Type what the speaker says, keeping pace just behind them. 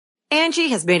Angie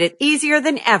has made it easier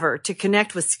than ever to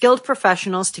connect with skilled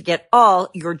professionals to get all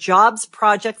your jobs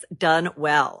projects done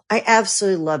well. I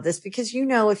absolutely love this because,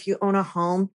 if you own a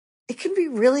home, it can be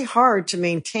really hard to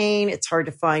maintain. It's hard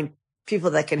to find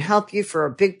people that can help you for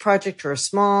a big project or a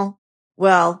small.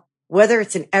 Well, whether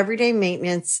it's in everyday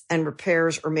maintenance and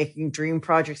repairs or making dream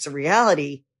projects a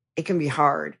reality, it can be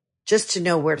hard just to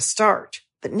know where to start.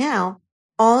 But now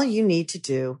all you need to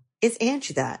do is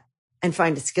Angie that and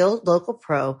find a skilled local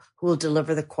pro who will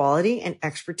deliver the quality and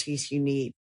expertise you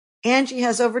need. Angie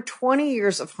has over 20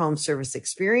 years of home service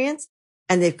experience,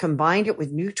 and they've combined it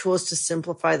with new tools to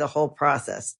simplify the whole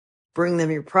process. Bring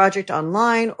them your project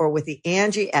online or with the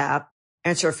Angie app,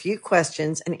 answer a few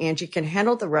questions, and Angie can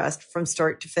handle the rest from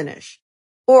start to finish.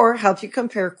 Or help you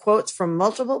compare quotes from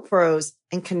multiple pros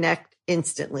and connect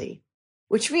instantly,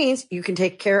 which means you can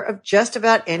take care of just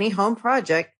about any home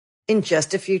project in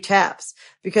just a few taps.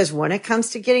 Because when it comes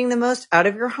to getting the most out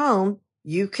of your home,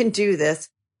 you can do this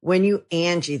when you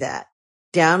Angie that.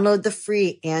 Download the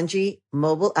free Angie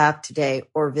mobile app today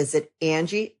or visit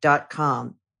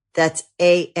Angie.com. That's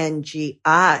ANGI.com.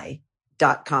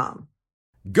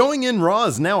 Going In Raw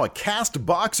is now a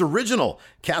CastBox original.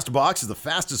 CastBox is the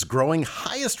fastest growing,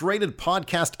 highest rated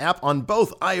podcast app on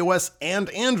both iOS and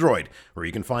Android, where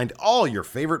you can find all your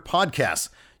favorite podcasts.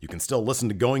 You can still listen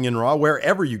to Going In Raw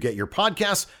wherever you get your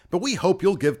podcasts, but we hope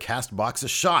you'll give CastBox a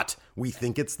shot. We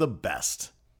think it's the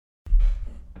best.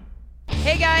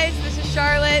 Hey guys, this is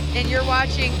Charlotte, and you're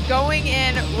watching Going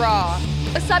In Raw.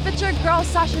 What's up, it's your girl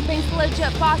Sasha Banks,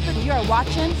 legit boss, and you're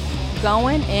watching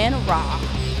Going In Raw.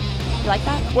 You like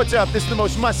that? What's up? This is the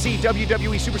most must-see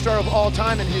WWE superstar of all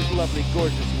time and his lovely,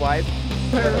 gorgeous wife,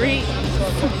 Marie.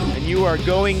 and you are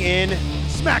going in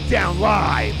SmackDown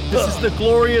Live. This is the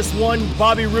glorious one,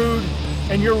 Bobby Roode,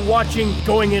 and you're watching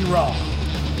Going In Raw.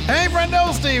 Hey,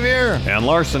 friendo, Steve here. And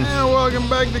Larson. And welcome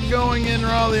back to Going In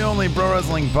Raw, the only pro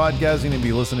wrestling podcast you're going to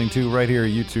be listening to right here at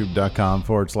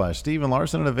youtube.com/Steve and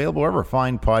Larson, and available wherever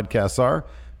fine podcasts are.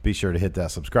 Be sure to hit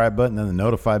that subscribe button and the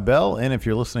notify bell. And if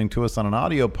you're listening to us on an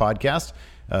audio podcast,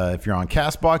 if you're on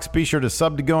CastBox, be sure to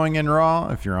sub to Going In Raw.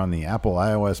 If you're on the Apple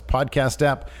iOS podcast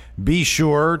app, be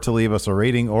sure to leave us a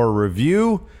rating or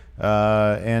review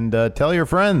and tell your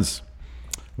friends.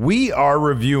 We are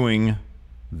reviewing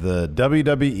the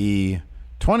WWE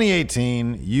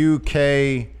 2018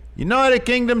 UK United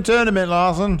Kingdom Tournament,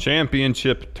 Lawson.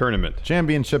 Championship Tournament.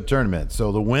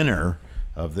 So the winner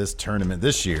of this tournament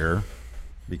this year,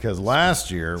 because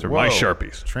last year... These are my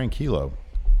Sharpies. Tranquilo.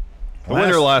 The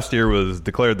winner last year was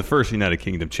declared the first United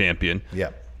Kingdom champion.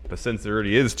 Yep. But since there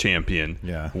already is champion,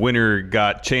 winner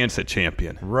got chance at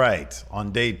champion. Right.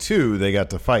 On day 2, they got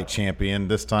to fight champion.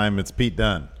 This time it's Pete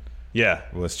Dunne. Yeah.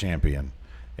 Was champion.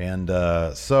 And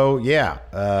the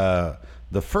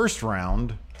first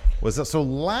round was... So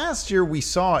last year we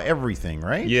saw everything,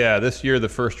 right? Yeah, this year the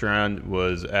first round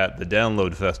was at the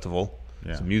Download Festival.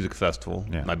 Yeah. It's a music festival.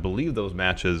 Yeah. And I believe those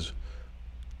matches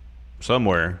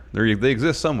somewhere, they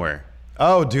exist somewhere.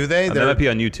 Oh, do they? They might be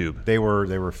on YouTube. They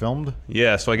were filmed?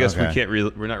 Yeah, so I guess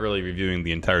we're not really reviewing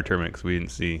the entire tournament because we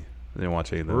didn't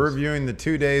watch any of those. We're reviewing the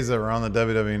 2 days that were on the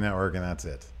WWE Network, and that's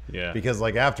it. Yeah. Because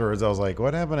afterwards I was like,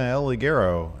 what happened to El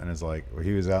Ligero? And it's like, well,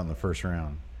 he was out in the first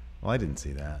round. Well, I didn't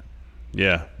see that.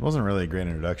 Yeah. It wasn't really a great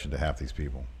introduction to half these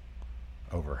people.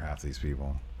 Over half these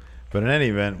people. But in any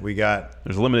event, we got...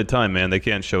 There's a limited time, man. They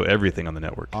can't show everything on the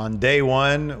network. On day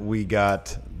 1, we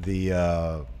got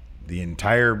the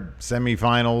entire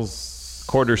semifinals.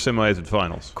 Quarter, semis, and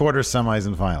finals. Quarter, semis,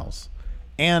 and finals.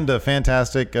 And a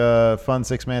fantastic, fun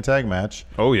 6-man tag match.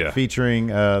 Oh, yeah. Featuring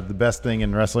the best thing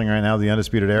in wrestling right now, the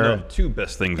Undisputed Era. No, 2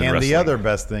 best things in wrestling. And the other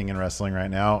best thing in wrestling right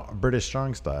now, British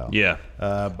Strong Style. Yeah.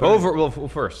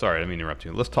 First, sorry, I didn't mean to interrupt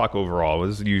you. Let's talk overall.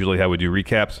 This is usually how we do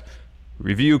recaps.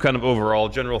 Review kind of overall,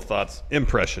 general thoughts,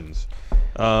 impressions.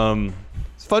 Fun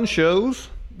shows.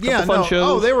 Fun shows.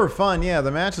 Oh, they were fun. Yeah,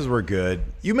 the matches were good.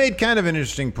 You made kind of an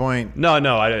interesting point. No,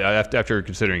 I after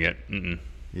considering it.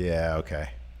 Yeah, okay.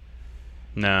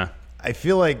 Nah. I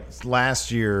feel like last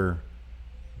year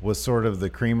was sort of the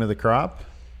cream of the crop.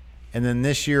 And then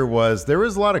this year there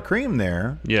was a lot of cream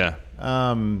there. Yeah.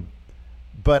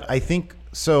 But I think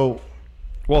so.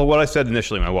 Well, what I said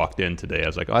initially when I walked in today, I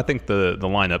was like, I think the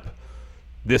lineup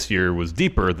this year was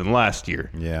deeper than last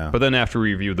year. Yeah. But then after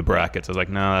we reviewed the brackets, I was like,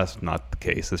 no, that's not the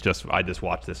case. It's just I just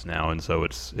watched this now, and so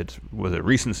it's was it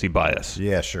recency bias?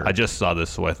 Yeah, sure. I just saw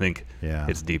this, so I think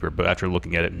it's deeper. But after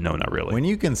looking at it, no, not really. When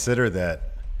you consider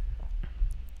that,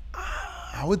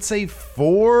 I would say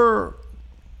 4.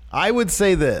 I would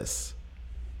say this: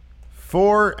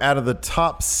 4 out of the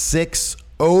top 6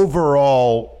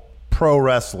 overall pro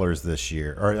wrestlers this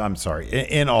year, or I'm sorry,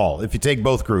 in all, if you take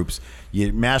both groups,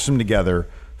 you mash them together,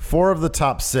 4 of the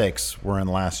top 6 were in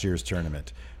last year's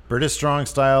tournament. British Strong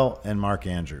Style and Mark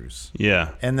Andrews.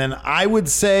 Yeah. And then I would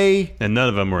say... And none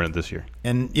of them were in it this year.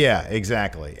 And yeah,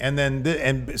 exactly. And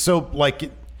then, so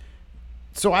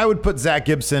I would put Zach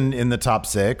Gibson in the top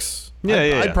 6.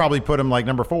 I'd probably put him like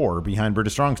number 4 behind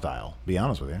British Strong Style, be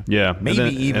honest with you. Yeah. Maybe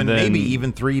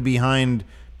even 3 behind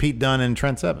Pete Dunne and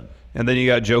Trent Seven. And then you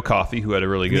got Joe Coffey, who had a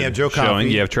really good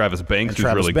showing. You have Travis Banks, who's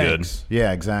really good.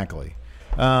 Yeah, exactly.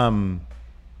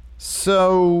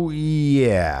 So,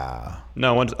 yeah.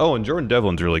 No, and Jordan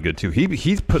Devlin's really good, too.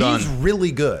 He's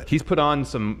really good. He's put on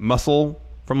some muscle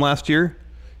from last year.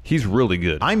 He's really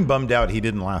good. I'm bummed out he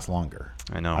didn't last longer.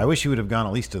 I know. I wish he would have gone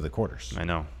at least to the quarters. I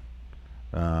know.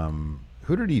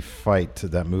 Who did he fight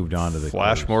that moved on to the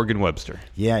Flash quarters? Morgan Webster.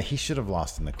 Yeah, he should have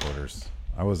lost in the quarters.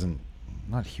 I wasn't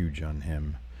not huge on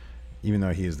him, even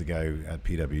though he is the guy who at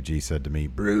PWG said to me,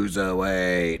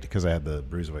 "Bruiserweight," because I had the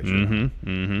Bruiserweight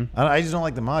shirt. I just don't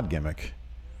like the mod gimmick.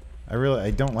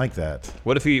 I don't like that.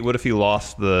 What if he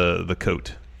lost the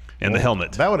coat and the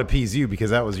helmet? That would appease you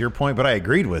because that was your point, but I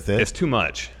agreed with it. It's too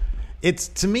much.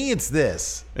 To me, it's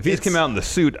this. If he just came out in the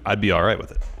suit, I'd be all right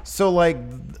with it. So like,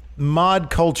 mod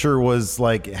culture was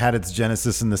like had its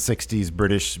genesis in the '60s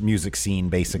British music scene,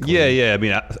 basically. Yeah. I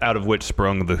mean, out of which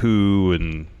sprung the Who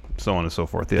and so on and so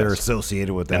forth. Yes. They're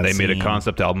associated with that. And they scene. made a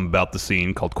concept album about the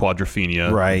scene called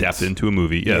Quadrophenia, right? Adapted into a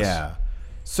movie. Yes. Yeah.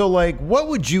 So like, what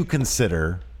would you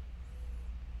consider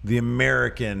the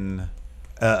American,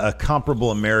 a comparable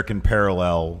American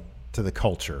parallel to the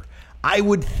culture? I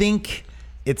would think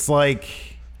it's like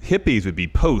hippies would be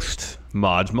post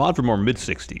mods. Mods were more mid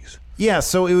 '60s. Yeah,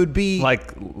 so it would be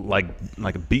like a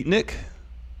Beatnik.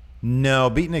 No,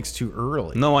 Beatnik's too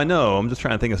early. No, I know. I'm just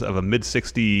trying to think of a mid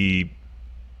 '60.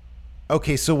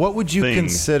 Okay, so what would you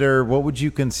consider? What would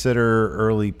you consider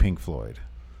early Pink Floyd?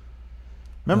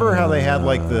 Remember how they had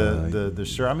like the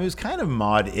shirt? I mean, it was kind of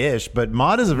mod-ish, but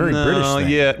mod is a very British thing.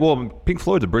 Yeah, well, Pink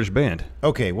Floyd's a British band.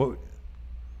 Okay, what?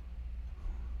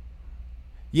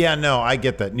 Yeah, no, I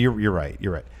get that. You're right.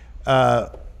 You're right.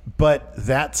 But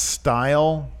that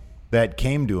style that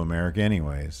came to America,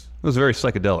 anyways, it was very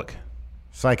psychedelic.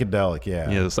 Psychedelic, yeah.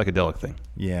 Yeah, the psychedelic thing.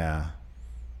 Yeah.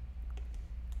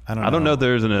 I don't know. If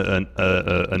there's an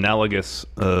analogous.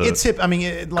 It's hip. I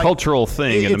mean, cultural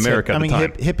thing in America. Hip.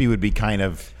 At the time. Hippie would be kind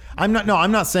of. I'm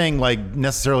not saying like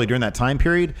necessarily during that time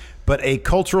period, but a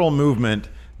cultural movement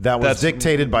that was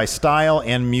dictated by style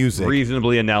and music.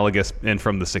 Reasonably analogous and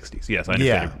from the 60s. Yes, I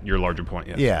understand your larger point.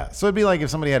 Yes. Yeah. So it'd be like if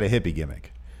somebody had a hippie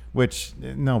gimmick, which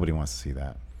nobody wants to see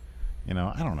that. You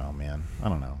know, I don't know, man. I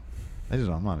don't know.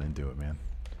 I'm not into it, man.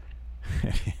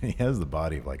 He has the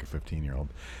body of like a 15-year-old.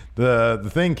 The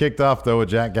thing kicked off though with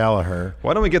Jack Gallagher.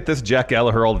 Why don't we get this Jack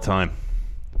Gallagher all the time?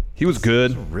 He was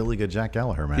good. It was a really good Jack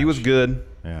Gallagher match. He was good.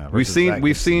 Yeah. We've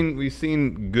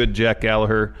seen good Jack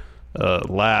Gallagher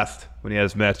last when he had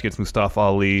his match against Mustafa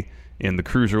Ali in the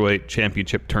Cruiserweight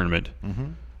Championship tournament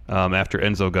after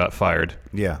Enzo got fired.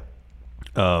 Yeah.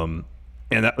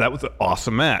 And that was an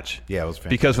awesome match. Yeah, it was fantastic.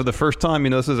 Because for the first time,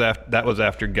 that was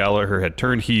after Gallagher had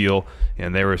turned heel,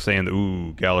 and they were saying,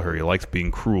 "Ooh, Gallagher, he likes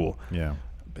being cruel." Yeah.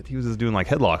 But he was just doing like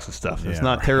headlocks and stuff. It's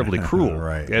not terribly cruel,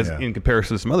 right? In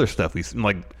comparison to some other stuff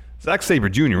like Zack Sabre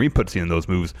Jr. We put in those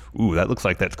moves. Ooh, that looks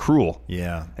like that's cruel.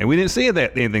 Yeah. And we didn't see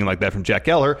anything like that from Jack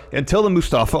Gallagher until the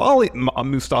Mustafa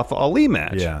Ali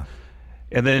match. Yeah.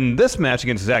 And then this match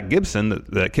against Zach Gibson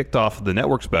that kicked off the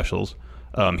network specials,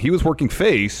 he was working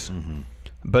face.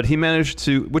 But he managed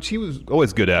to, which he was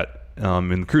always good at in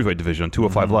the Cruiserweight division on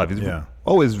 205 Live. He's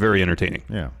always very entertaining.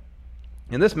 Yeah.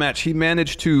 In this match, he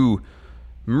managed to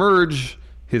merge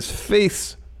his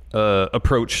face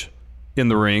approach in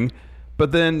the ring,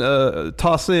 but then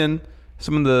toss in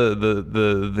some of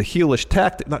the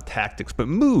heelish not tactics, but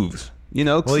moves. You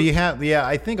know, well,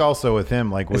 I think also with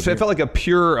him, like, it felt like a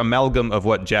pure amalgam of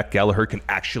what Jack Gallagher can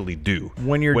actually do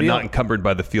when not encumbered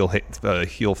by the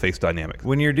heel face dynamic.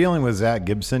 When you're dealing with Zach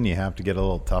Gibson, you have to get a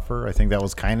little tougher. I think that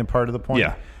was kind of part of the point.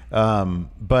 Yeah.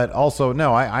 But also,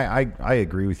 no, I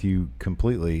agree with you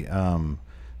completely.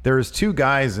 There's 2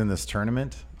 guys in this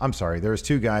tournament. I'm sorry, there's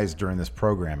 2 guys during this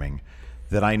programming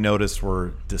that I noticed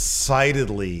were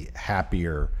decidedly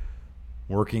happier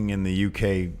working in the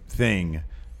UK thing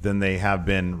than they have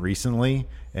been recently.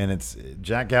 And it's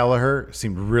Jack Gallagher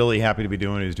seemed really happy to be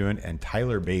doing what he was doing, and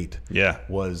Tyler Bate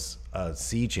was a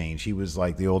sea change. He was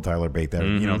like the old Tyler Bate, that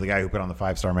the guy who put on the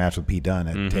 5-star match with Pete Dunne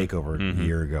at TakeOver a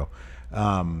year ago.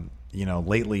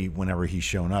 lately, whenever he's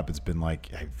shown up, it's been like,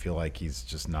 I feel like he's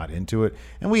just not into it.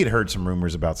 And we had heard some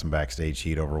rumors about some backstage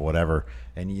heat over whatever.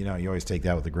 And, you always take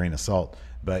that with a grain of salt.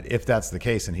 But if that's the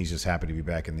case, and he's just happy to be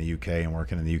back in the UK and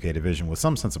working in the UK division with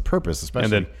some sense of purpose,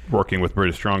 especially. And then working with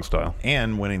British Strong Style.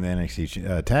 And winning the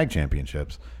NXT Tag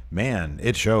Championships. Man,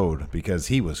 it showed because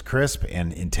he was crisp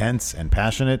and intense and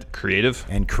passionate. Creative.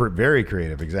 And very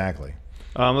creative, exactly.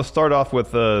 Let's start off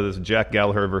with this Jack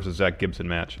Gallagher versus Zach Gibson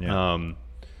match. Yeah.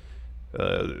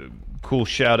 Cool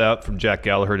shout out from Jack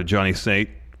Gallagher to Johnny Saint.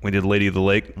 We did Lady of the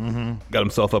Lake. Mm-hmm. Got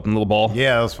himself up in a little ball.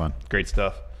 Yeah, that was fun. Great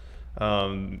stuff.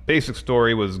 Basic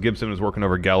story was Gibson was working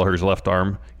over Gallagher's left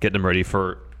arm, getting him ready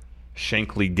for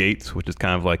Shankly Gates, which is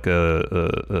kind of like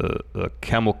a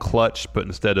camel clutch, but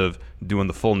instead of doing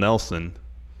the full Nelson,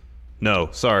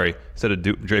 instead of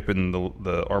draping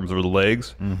the arms over the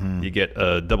legs, you get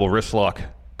a double wrist lock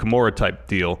Kimura type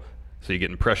deal. So you're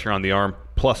getting pressure on the arm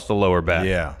plus the lower back.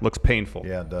 Yeah. Looks painful.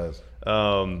 Yeah, it does.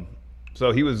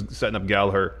 So he was setting up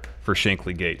Gallagher for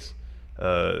Shankly Gates.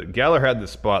 Gallagher had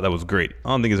this spot that was great. I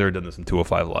don't think he's ever done this in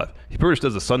 205 Live. He pretty much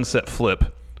does a sunset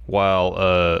flip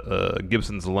while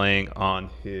Gibson's laying on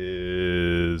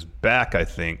his back, I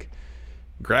think.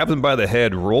 Grabs him by the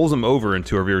head, rolls him over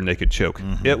into a rear naked choke.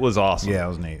 Mm-hmm. It was awesome. Yeah, it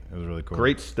was neat. It was really cool.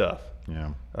 Great stuff.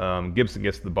 Yeah. Gibson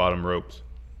gets to the bottom ropes.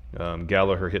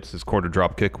 Gallagher hits his quarter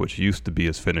drop kick, which used to be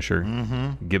his finisher.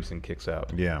 Mm-hmm. Gibson kicks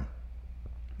out. Yeah.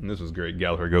 And this was great.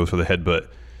 Gallagher goes for the headbutt,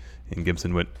 and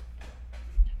Gibson went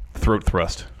throat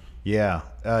thrust. Yeah.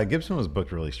 Gibson was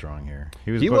booked really strong here.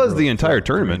 He was the entire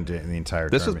tournament. The entire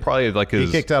this tournament. Was probably like his...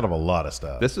 He kicked out of a lot of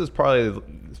stuff. This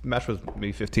match was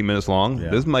maybe 15 minutes long. Yeah.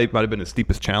 This might have been his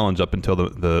steepest challenge up until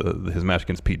his match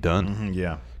against Pete Dunne. Mm-hmm,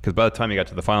 yeah. Because by the time he got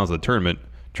to the finals of the tournament,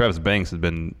 Travis Banks had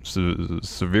been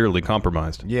severely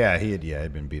compromised. Yeah, he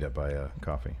had been beat up by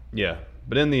Coffey. Yeah.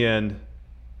 But in the end,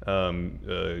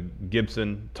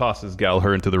 Gibson tosses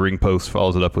Gallagher into the ring post,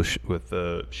 follows it up with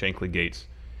Shankly Gates.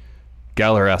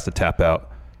 Gallagher has to tap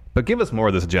out. But give us more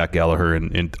of this Jack Gallagher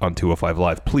on 205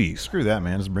 Live, please. Screw that,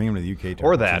 man. Just bring him to the UK.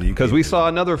 Or that, because we saw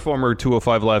another former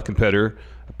 205 Live competitor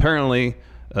apparently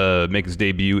make his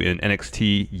debut in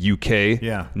NXT UK.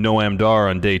 Yeah. Noam Dar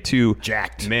on day 2.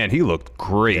 Jacked. Man, he looked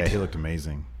great. Yeah, he looked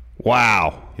amazing.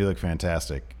 Wow. He looked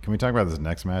fantastic. Can we talk about this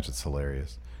next match? It's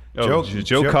hilarious.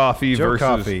 Joe Coffey versus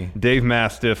Coffey. Dave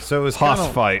Mastiff. So it was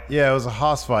Hoss fight. Yeah, it was a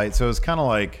Hoss fight. So it was kind of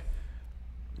like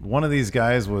one of these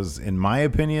guys was, in my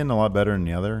opinion, a lot better than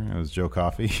the other. It was Joe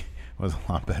Coffey. Was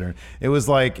a lot better. It was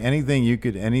like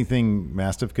anything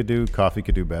Mastiff could do, Coffey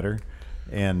could do better.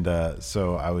 And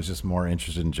so I was just more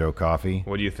interested in Joe Coffey.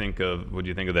 What do you think of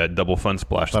that double fun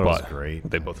splash I thought spot? It was great.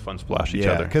 They both fun splashed each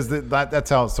other. Yeah, because that's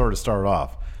how it sort of started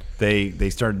off. They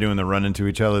started doing the run into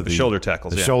each other, the shoulder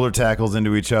tackles, shoulder tackles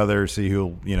into each other, see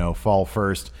who'll fall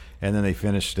first, and then they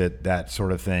finished it that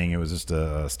sort of thing. It was just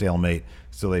a stalemate.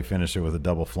 So they finished it with a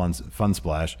double fun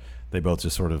splash. They both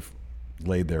just sort of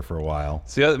laid there for a while.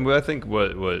 See, I think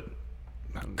what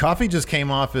Coffey just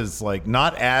came off as like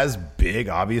not as big,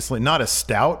 obviously, not as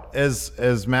stout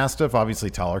as Mastiff, obviously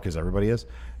taller because everybody is,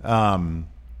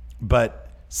 but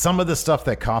some of the stuff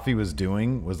that Coffey was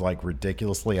doing was like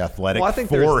ridiculously athletic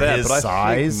for his size.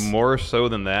 I think more so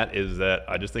than that is that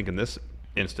I just think in this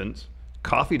instance,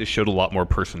 Coffey just showed a lot more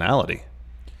personality.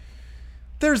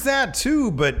 There's that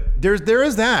too, but there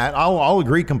is that. I'll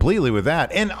agree completely with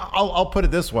that, and I'll put it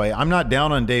this way: I'm not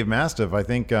down on Dave Mastiff. I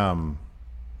think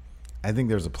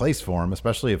there's a place for him,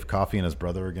 especially if Coffey and his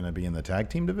brother are going to be in the tag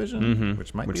team division,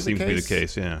 which seems to be the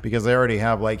case, yeah. Because they already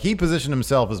have he positioned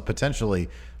himself as potentially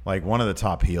like one of the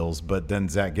top heels, but then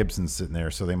Zach Gibson's sitting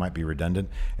there, so they might be redundant.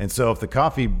 And so if the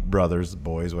Coffey brothers,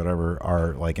 boys, whatever,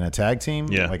 are like in a tag team,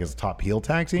 like as a top heel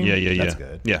tag team, that's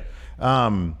good. Yeah.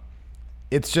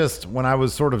 It's just when I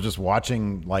was sort of just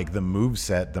watching like the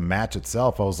moveset, the match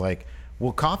itself, I was like,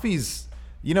 well, Coffey's,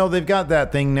 they've got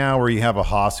that thing now where you have a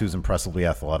Haas who's impressively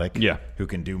athletic, who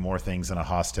can do more things than a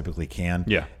Haas typically can.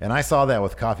 Yeah. And I saw that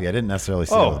with Coffey. I didn't necessarily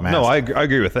see that with Mastiff. No, I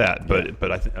agree with that.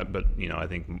 But I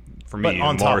think for me,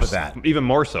 on top of that, even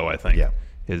more so, I think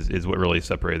is what really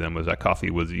separated them was that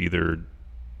Coffey was either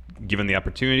given the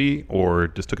opportunity or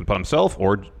just took it upon himself,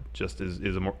 or just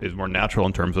is more natural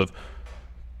in terms of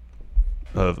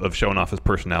showing off his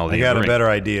personality. I got a better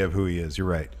idea of who he is. You're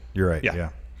right. Yeah.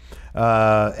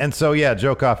 And so,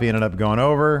 Joe Coffey ended up going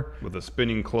over with a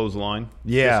spinning clothesline.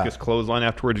 Yeah. Discus clothesline.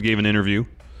 Afterwards, he gave an interview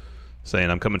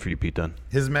saying, "I'm coming for you, Pete Dunne."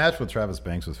 His match with Travis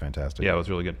Banks was fantastic. Yeah, it was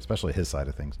really good, especially his side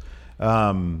of things.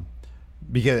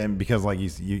 Because like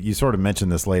you sort of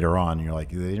mentioned this later on, and you're like,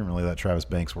 they didn't really let Travis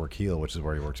Banks work heel, which is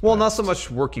where he works. Well, best. Not so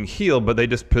much working heel, but they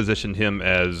just positioned him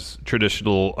as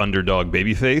traditional underdog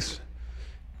babyface.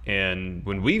 And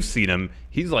when we've seen him,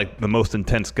 he's like the most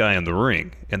intense guy in the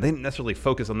ring. And they didn't necessarily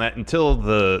focus on that until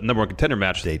the number one contender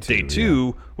match, day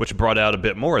two, which brought out a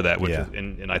bit more of that. Which is,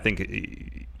 and I think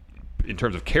in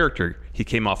terms of character, he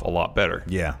came off a lot better.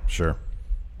 Yeah, sure.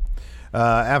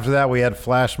 After that, we had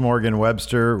Flash Morgan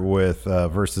Webster with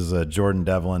versus Jordan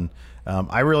Devlin.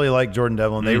 I really like Jordan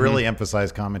Devlin. They really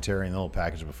emphasized commentary in the little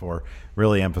package before.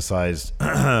 Really emphasized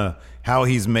how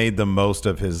he's made the most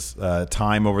of his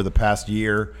time over the past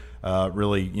year.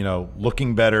 Really,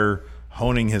 looking better,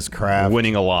 honing his craft,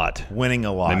 winning a lot.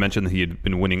 They mentioned that he had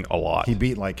been winning a lot. He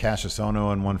beat like Cassius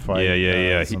Ohno in one fight.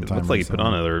 Yeah. He looks like he put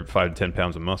on another 5 to 10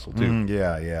 pounds of muscle too.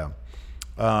 Yeah.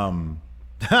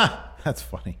 That's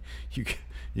funny.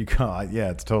 You call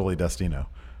it's totally Destino.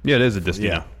 Yeah, it is a Destino.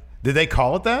 Yeah. Did they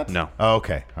call it that? No. Oh,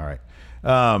 okay. All right.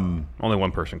 Only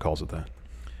one person calls it that.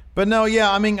 But no,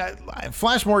 I mean,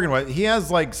 Flash Morgan, he has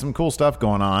like some cool stuff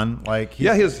going on. Like,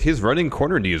 his running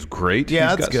corner knee is great.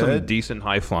 Yeah, he's that's got good. Some decent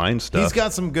high flying stuff. He's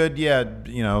got some good,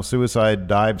 suicide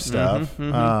dive stuff.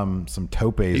 Some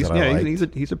topes that I like.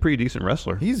 He's a pretty decent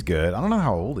wrestler. He's good. I don't know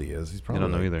how old he is. He's probably. I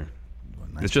don't know either.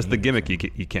 It's just the gimmick you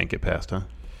can't get past, huh?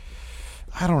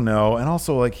 I don't know. And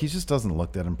also, like, he just doesn't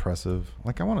look that impressive.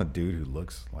 Like, I want a dude who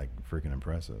looks like freaking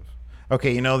impressive.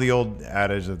 Okay, the old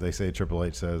adage that they say Triple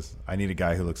H says, I need a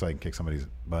guy who looks like he can kick somebody's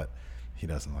butt. He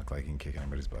doesn't look like he can kick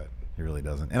anybody's butt. He really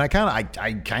doesn't. And I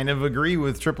kind of agree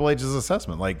with Triple H's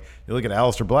assessment. Like, you look at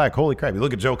Aleister Black, holy crap. You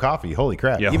look at Joe Coffey, holy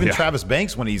crap. Even Travis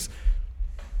Banks, when he's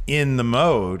in the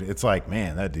mode, it's like,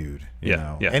 man, that dude. You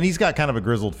know? And he's got kind of a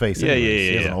grizzled face. Anyways.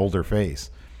 He has an older face.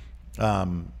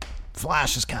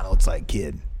 Flash just kind of looks like a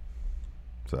kid.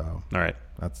 So, all right.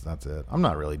 That's it. I'm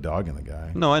not really dogging the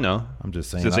guy. No, I know. I'm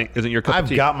just saying. Isn't your cup of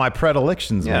tea? I've got my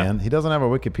predilections, man. He doesn't have a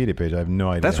Wikipedia page. I have no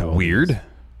idea. That's weird.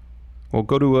 Well,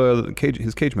 go to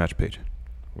his cage match page.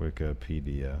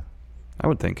 Wikipedia. I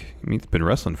would think. I mean, he's been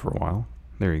wrestling for a while.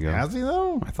 There you go. Has he,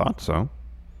 though? I thought so.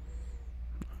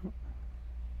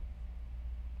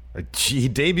 He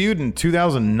debuted in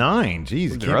 2009. Jeez,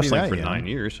 he's been wrestling for 9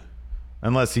 years.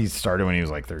 Unless he started when he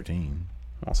was like 13.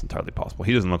 Well, it's entirely possible.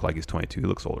 He doesn't look like he's 22. He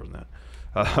looks older than that.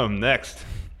 Next.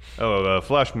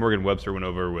 Flash Morgan Webster went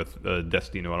over with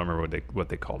Destino. I don't remember what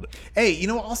they called it. Hey,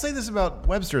 I'll say this about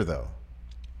Webster, though.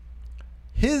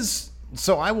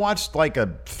 So I watched like a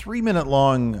 3-minute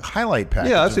long highlight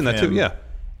package. Yeah, I've seen that too, yeah.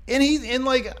 And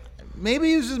like... Maybe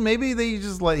he's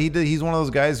one of those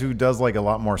guys who does like a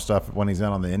lot more stuff when he's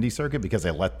out on the indie circuit because they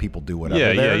let people do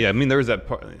whatever. Yeah. I mean, there was that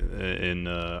part in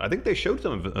I think they showed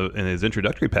some of in his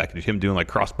introductory package, him doing like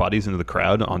cross bodies into the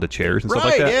crowd onto chairs and stuff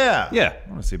like that. Yeah. I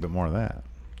want to see a bit more of that.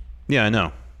 Yeah, I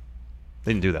know.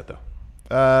 They didn't do that though.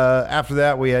 After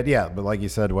that, we had but like you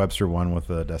said, Webster won with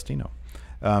Destino.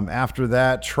 After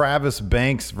that, Travis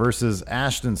Banks versus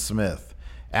Ashton Smith.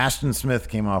 Ashton Smith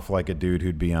came off like a dude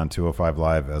who'd be on 205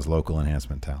 Live as local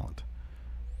enhancement talent.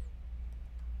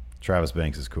 Travis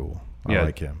Banks is cool. I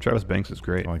like him. Travis Banks is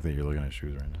great. I like that you're looking at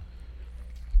shoes right now.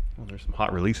 Well, there's some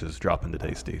hot releases dropping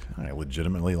today, Steve. I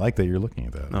legitimately like that you're looking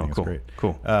at that. I think cool. It's great.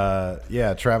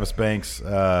 Cool. Travis Banks.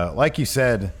 Like you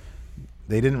said,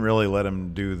 they didn't really let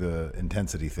him do the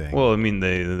intensity thing. Well, I mean,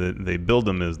 they build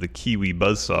him as the Kiwi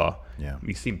buzzsaw. Yeah.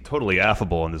 He seemed totally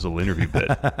affable in this little interview bit.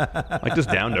 Like just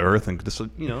down to earth and just,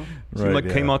 seemed like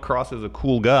came across as a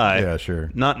cool guy. Yeah, sure.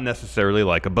 Not necessarily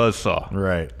like a buzzsaw.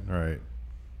 Right.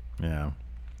 Yeah.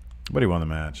 But he won the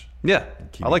match. Yeah.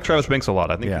 I like Travis Banks a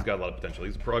lot. I think he's got a lot of potential.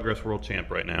 He's a Progress World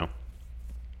Champ right now.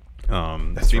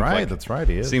 That's right.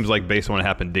 He is. Seems like based on what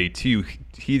happened day 2,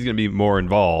 he's going to be more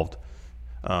involved.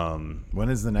 When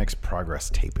is the next Progress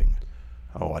taping?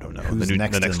 Oh, I don't know. Who's the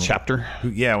next chapter?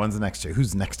 When's the next?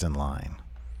 Who's next in line?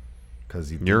 Because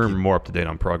you're more up to date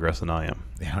on Progress than I am.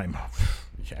 Yeah,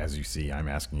 as you see, I'm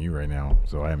asking you right now,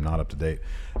 so I am not up to date.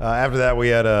 After that, we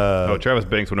had Travis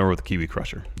Banks went over with the Kiwi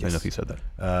Crusher. Yes. I don't know if he said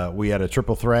that. We had a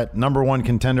triple threat #1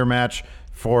 contender match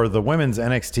for the Women's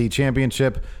NXT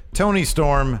Championship. Toni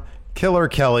Storm, Killer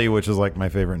Kelly, which is like my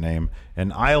favorite name,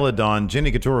 and Isla Dawn.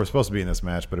 Jindy Couture was supposed to be in this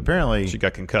match, but apparently she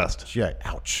got concussed.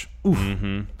 Ouch. Oof.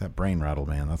 Mm-hmm. That brain rattled,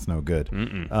 man. That's no good.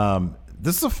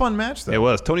 This is a fun match, though. It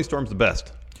was. Toni Storm's the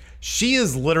best. She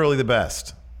is literally the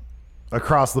best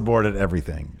across the board at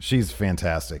everything. She's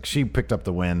fantastic. She picked up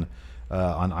the win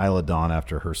on Isla Dawn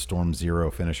after her Storm Zero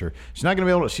finisher. She's not going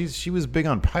to be able to. She was big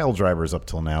on pile drivers up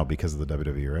till now because of the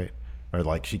WWE, right? Or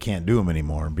like she can't do them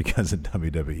anymore because of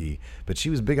WWE. But she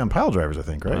was big on pile drivers, I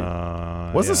think,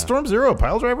 right? Was the Storm Zero a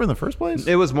pile driver in the first place?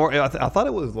 It was more. I thought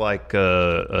it was like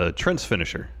a Trent's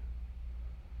finisher.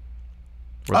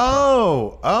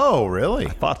 Oh, really?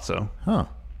 I thought so. Huh.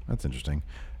 That's interesting.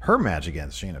 Her match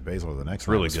against Shayna Baszler the next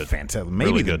really round was good. fantastic.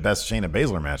 Maybe really the good. best Shayna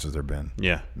Baszler match there's been.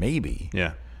 Yeah. Maybe.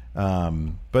 Yeah.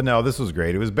 But no, this was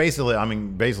great. It was basically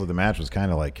the match was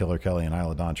kind of like Killer Kelly and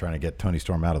Isla Dawn trying to get Toni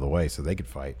Storm out of the way so they could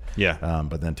fight. Yeah.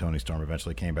 But then Toni Storm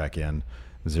eventually came back in.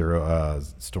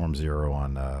 Storm 0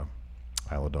 on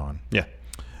Isla Dawn. Yeah.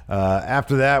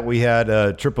 After that, we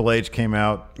had Triple H came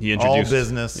out. He introduced all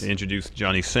business. He introduced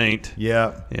Johnny Saint.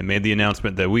 Yeah. And made the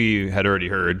announcement that we had already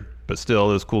heard, but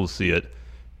still, it was cool to see it.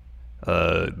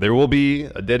 There will be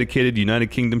a dedicated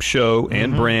United Kingdom show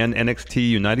and brand, NXT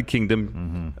United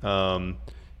Kingdom.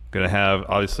 Going to have,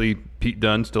 obviously, Pete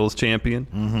Dunne still as champion.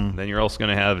 Then you're also going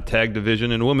to have a tag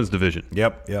division and a women's division.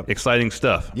 Yep. Exciting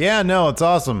stuff. Yeah, no, it's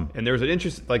awesome. And there was an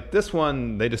interest, like this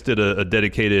one, they just did a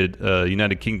dedicated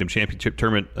United Kingdom Championship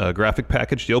Tournament graphic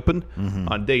package, the Open.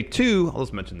 On day 2, I'll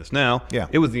just mention this now,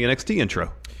 it was the NXT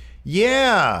intro.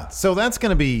 Yeah, so that's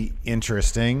going to be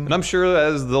interesting. And I'm sure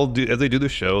as they do the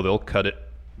show, they'll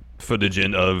cut footage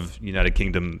in of United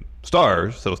Kingdom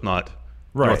stars, so it's not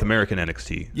North American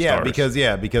NXT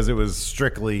stars. Because it was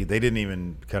strictly, they didn't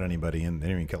even cut anybody in. They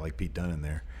didn't even cut like Pete Dunne in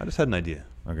there. I just had an idea.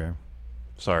 Okay.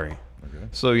 Sorry. Okay.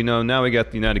 So, now we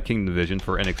got the United Kingdom division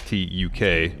for NXT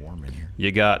UK. Warm in here.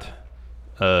 You got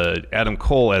Adam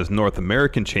Cole as North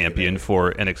American champion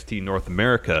for NXT North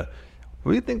America.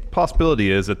 What do you think the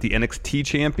possibility is that the NXT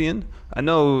champion, I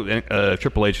know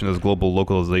Triple H in his global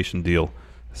localization deal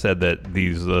said that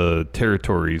these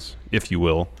territories, if you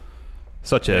will,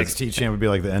 such as NXT champ would be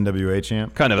like the NWA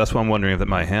champ? Kind of. That's why I'm wondering if that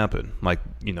might happen. Like,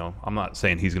 I'm not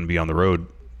saying he's going to be on the road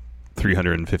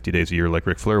 350 days a year like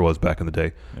Ric Flair was back in the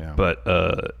day. Yeah.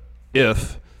 But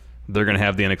if they're going to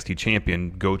have the NXT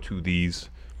champion go to these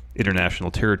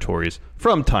international territories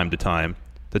from time to time,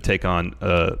 to take on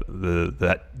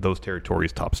those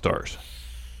territories' top stars.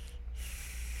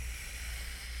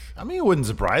 I mean, it wouldn't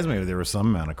surprise me if there was some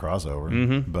amount of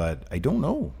crossover, but I don't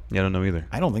know. Yeah, I don't know either.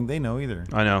 I don't think they know either.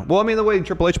 I know. Well, I mean, the way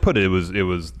Triple H put it, it was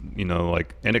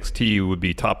like NXT would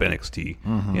be top NXT,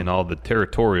 and all the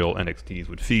territorial NXTs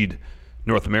would feed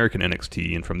North American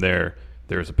NXT, and from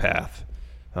there's a path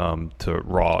to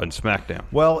Raw and SmackDown.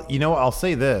 Well, I'll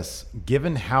say this: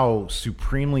 given how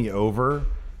supremely over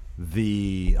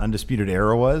the Undisputed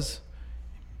Era was,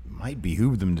 might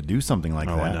behoove them to do something like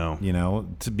that. I know.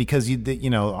 Because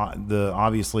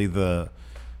obviously the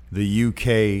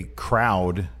UK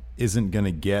crowd isn't going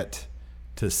to get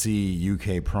to see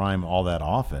UK Prime all that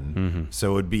often,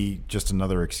 so it'd be just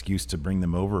another excuse to bring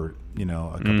them over, a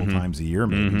couple times a year,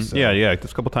 maybe. So, yeah,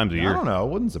 just a couple times a year. I don't know. It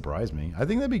wouldn't surprise me. I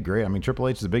think that'd be great. I mean, Triple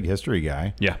H is a big history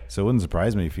guy. Yeah. So it wouldn't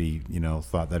surprise me if he,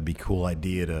 thought that'd be a cool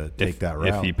idea to take that route.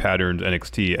 If he patterned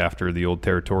NXT after the old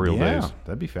territorial days.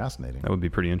 That'd be fascinating. That would be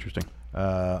pretty interesting.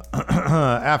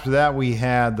 After that, we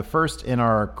had the first in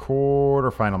our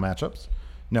semifinal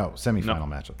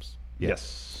matchups.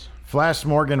 Yes. Flash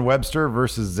Morgan Webster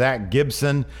versus Zach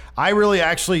Gibson. I really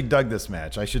actually dug this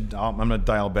match. I'm going to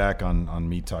dial back on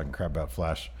me talking crap about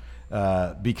Flash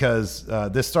because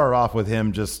this started off with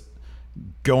him just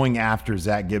going after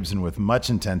Zach Gibson with much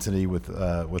intensity, with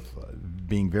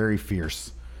being very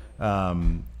fierce,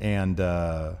 and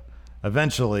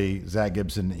eventually Zach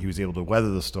Gibson, he was able to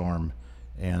weather the storm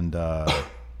and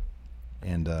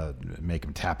make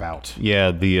him tap out.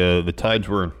 Yeah, the tides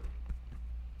were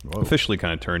officially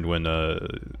kind of turned when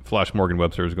Flash Morgan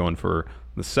Webster was going for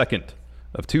the second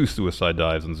of 2 suicide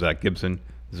dives on Zach Gibson.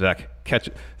 Zach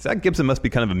Gibson must be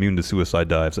kind of immune to suicide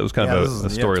dives. That was kind of a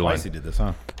storyline. Twice he did this,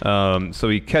 huh? So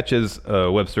he catches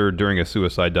Webster during a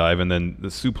suicide dive and then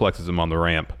suplexes him on the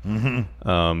ramp.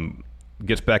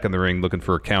 Gets back in the ring looking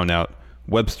for a count out.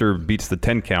 Webster beats the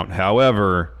 10 count.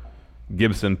 However,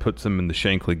 Gibson puts him in the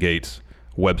Shankly gates.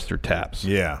 Webster taps.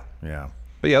 Yeah.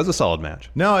 But yeah, it was a solid match.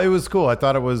 No, it was cool. I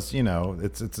thought it was,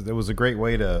 it was a great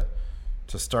way to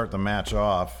start the match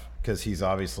off because he's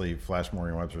obviously, Flash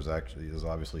Morgan Webster is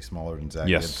obviously smaller than Zach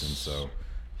Gibson, so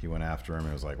he went after him.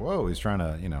 It was like, whoa, he's trying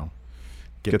to,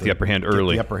 get the upper hand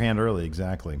early. Get the upper hand early,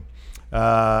 exactly.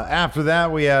 After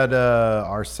that, we had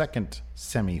our second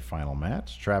semifinal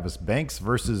match: Travis Banks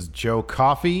versus Joe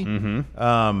Coffey.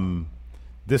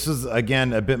 This is,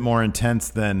 again, a bit more intense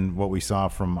than what we saw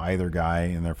from either guy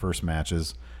in their first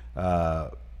matches.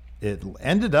 It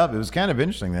was kind of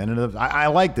interesting. I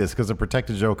like this because it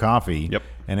protected Joe Coffey. Yep.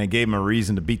 And it gave him a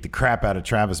reason to beat the crap out of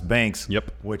Travis Banks.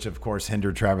 Yep. Which, of course,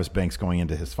 hindered Travis Banks going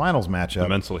into his finals matchup.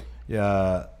 Immensely.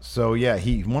 Yeah. So, yeah,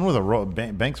 he won with a roll.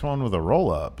 Banks won with a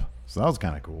roll-up. So that was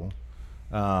kind of cool.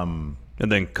 And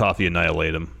then Coffey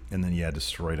annihilated him. And then,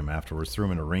 destroyed him afterwards. Threw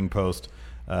him in a ring post.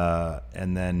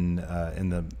 And then in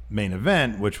the main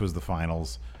event, which was the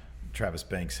finals, Travis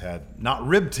Banks had not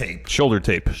rib tape, Shoulder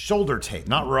tape.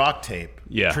 not rock tape.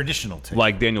 Yeah. Traditional tape.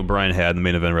 Like Daniel Bryan had in the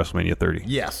main event of WrestleMania 30.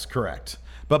 Yes, correct.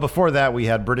 But before that, we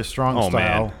had British Strong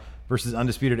Style man. versus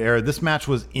Undisputed Era. This match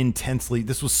was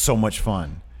this was so much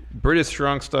fun. British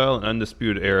Strong Style and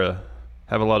Undisputed Era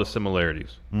have a lot of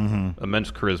similarities.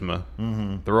 Immense charisma.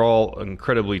 They're all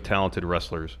incredibly talented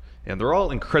wrestlers. And they're all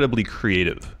incredibly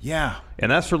creative. Yeah.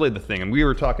 And that's really the thing. And we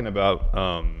were talking about,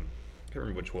 I can't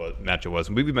remember which match it was.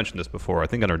 And we mentioned this before, I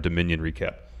think on our Dominion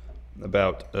recap,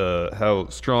 about how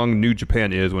strong New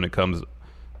Japan is when it comes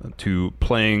to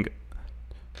playing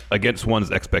against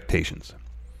one's expectations.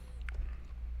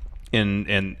 And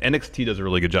NXT does a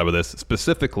really good job of this.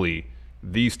 Specifically,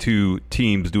 these two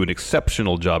teams do an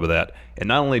exceptional job of that, and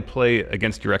not only play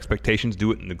against your expectations,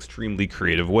 do it in extremely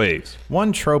creative ways.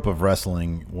 One trope of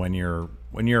wrestling when you're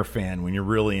a fan, when you're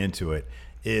really into it,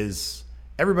 is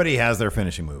everybody has their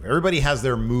finishing move. Everybody has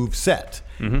their move set.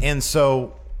 And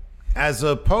so as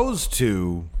opposed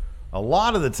to a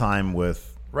lot of the time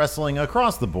with wrestling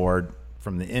across the board,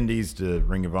 from the indies to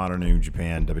Ring of Honor, New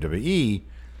Japan, WWE,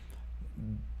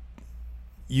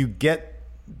 you get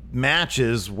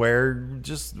matches where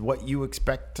just what you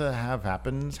expect to have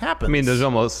happens. I mean, there's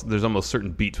almost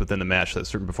certain beats within the match that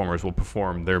certain performers will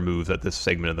perform their moves at this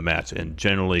segment of the match, and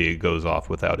generally it goes off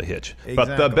without a hitch. Exactly.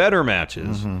 But the better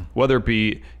matches, whether it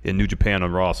be in New Japan,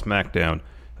 on Raw, SmackDown,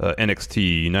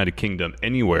 NXT, United Kingdom,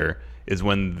 anywhere, is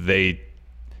when and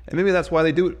maybe that's why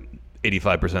they do it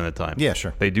 85% of the time. Yeah,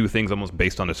 sure. They do things almost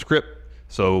based on a script.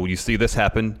 So you see this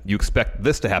happen, you expect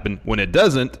this to happen. When it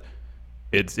doesn't,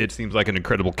 it seems like an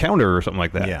incredible counter or something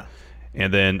like that. Yeah.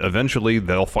 And then eventually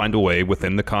they'll find a way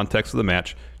within the context of the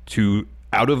match to,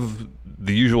 out of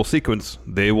the usual sequence,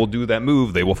 they will do that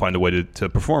move. They will find a way to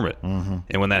perform it. And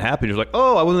when that happens, you're like,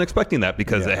 oh, I wasn't expecting that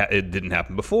because it didn't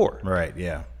happen before. Right,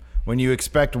 yeah. When you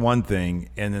expect one thing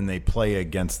and then they play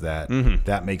against that,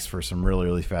 that makes for some really,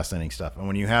 really fascinating stuff. And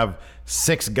when you have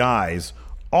 6 guys,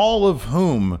 all of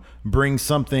whom bring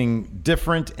something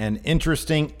different and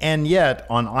interesting, and yet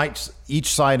on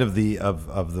each side of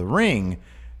the ring,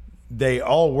 they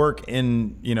all work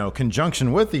in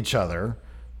conjunction with each other,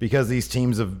 because these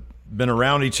teams have been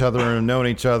around each other and known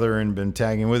each other and been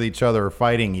tagging with each other or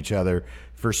fighting each other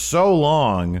for so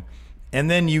long. And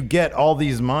then you get all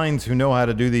these minds who know how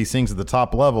to do these things at the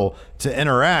top level to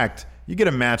interact. You get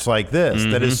a match like this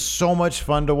that is so much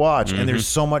fun to watch, and there's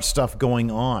so much stuff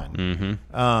going on.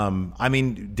 I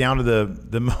mean, down to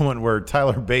the moment where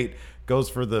Tyler Bate goes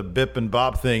for the bip and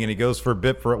bop thing, and he goes for a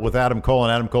bip with Adam Cole,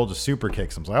 and Adam Cole just super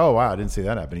kicks him. It's like, oh, wow, I didn't see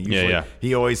that happen.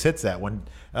 He always hits that. When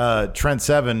Trent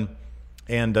Seven,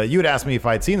 and you had asked me if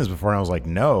I'd seen this before, and I was like,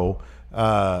 no,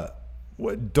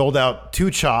 doled out 2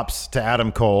 chops to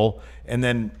Adam Cole, and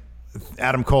then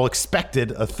Adam Cole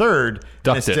expected a third,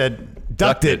 ducked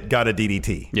it, got a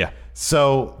DDT. Yeah.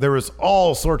 So there was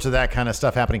all sorts of that kind of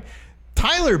stuff happening.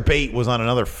 Tyler Bate was on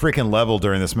another freaking level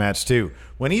during this match too.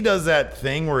 When he does that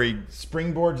thing where he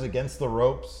springboards against the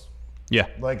ropes,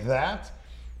 like that,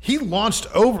 he launched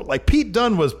over. Like Pete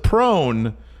Dunne was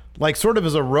prone, like sort of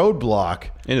as a roadblock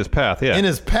in his path. Yeah, in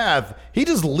his path, he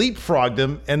just leapfrogged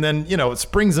him, and then it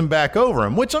springs him back over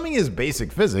him, which I mean is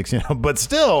basic physics, but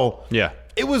still,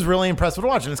 it was really impressive to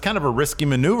watch, and it's kind of a risky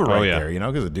maneuver there,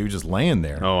 because the dude's just laying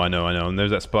there. Oh, I know. And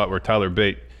there's that spot where Tyler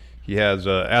Bate, he has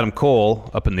Adam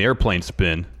Cole up in the airplane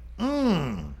spin,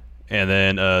 and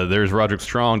then there's Roderick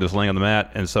Strong just laying on the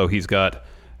mat, and so he's got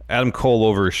Adam Cole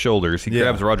over his shoulders. He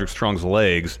grabs Roderick Strong's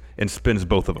legs and spins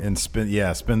both of them. And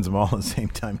spins them all at the same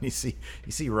time. And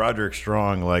you see Roderick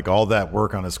Strong, like all that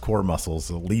work on his core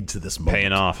muscles will lead to this moment.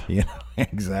 Paying off.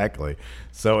 Exactly.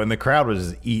 So, and the crowd was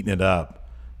just eating it up.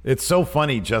 It's so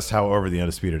funny just how over the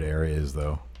Undisputed Era is,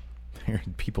 though.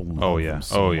 People love them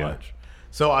so much.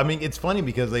 So, I mean, it's funny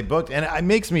because they booked, and it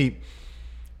makes me...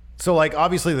 So, like,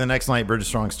 obviously the next night, British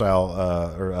Strong Style,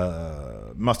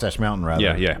 or Mustache Mountain,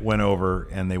 rather, went over,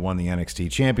 and they won the NXT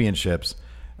Championships.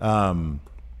 I'm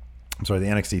sorry, the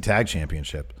NXT Tag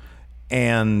Championship.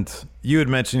 And you had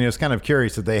mentioned, it was kind of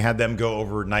curious that they had them go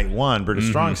over night 1, British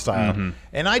Strong Style.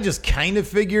 And I just kind of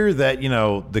figure that,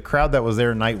 the crowd that was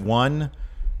there night 1...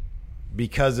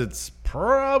 because it's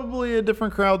probably a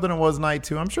different crowd than it was night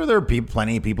 2. I'm sure there are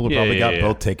plenty of people who probably got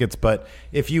both tickets, but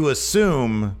if you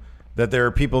assume that there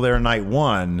are people there night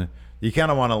 1, you kind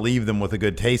of want to leave them with a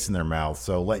good taste in their mouth,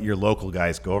 so let your local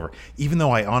guys go over. Even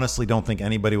though I honestly don't think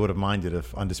anybody would have minded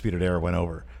if Undisputed Era went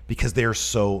over, because they're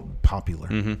so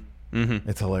popular.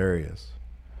 It's hilarious.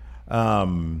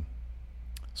 So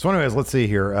anyways, let's see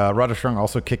here. Roderick Strong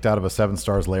also kicked out of a 7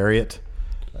 Stars Lariat.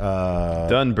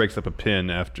 Dunn breaks up a pin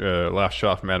after last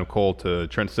shot from Adam Cole to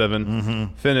Trent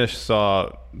Seven. Finish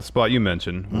saw the spot you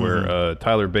mentioned where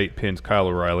Tyler Bate pins Kyle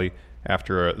O'Reilly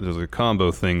after there's a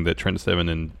combo thing that Trent Seven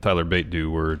and Tyler Bate do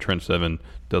where Trent Seven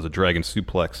does a dragon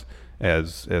suplex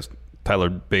as Tyler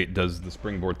Bate does the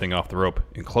springboard thing off the rope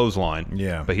in clothesline.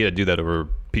 Yeah. But he had to do that over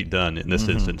Pete Dunne in this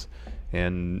instance.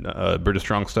 And British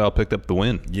Strong Style picked up the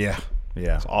win. Yeah.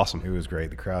 Yeah. It's awesome. It was great.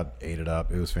 The crowd ate it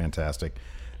up. It was fantastic.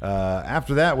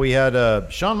 After that, we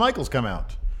had Shawn Michaels come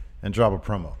out and drop a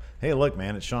promo. Hey, look,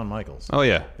 man, it's Shawn Michaels. Oh,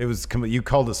 yeah. It was. You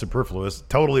called it superfluous.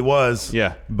 Totally was.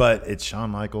 Yeah. But it's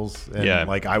Shawn Michaels. And Yeah.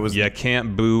 Like I was. You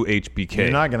can't boo HBK. You're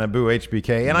not going to boo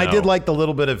HBK. And I No. did like the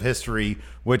little bit of history,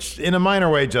 which in a minor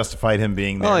way justified him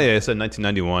being there. Oh, yeah. It said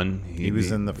 1991. He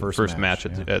was in the first match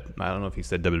match, at, I don't know if he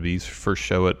said WWE's first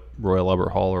show at Royal Albert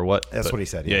Hall or what. That's what he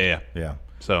said. Yeah.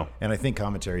 So. And I think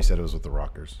commentary said it was with the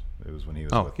Rockers. It was when he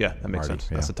was. Oh, with yeah. That makes Marty. sense.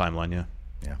 That's the timeline, yeah.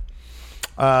 Yeah.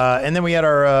 And then we had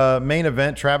our main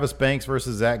event, Travis Banks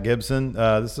versus Zach Gibson.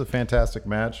 This is a fantastic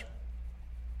match.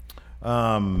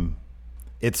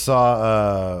 It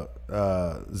saw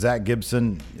Zach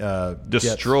Gibson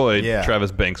destroyed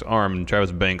Travis Banks' arm, and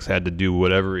Travis Banks had to do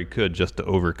whatever he could just to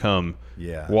overcome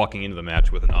walking into the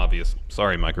match with an obvious,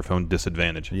 microphone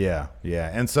disadvantage. Yeah.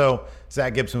 And so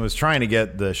Zach Gibson was trying to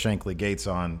get the Shankly Gates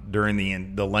on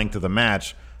during the length of the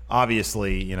match.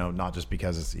 Obviously, not just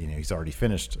because he's already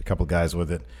finished a couple guys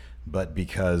with it, but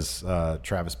because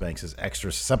Travis Banks is extra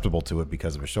susceptible to it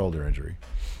because of a shoulder injury.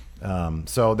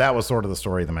 So that was sort of the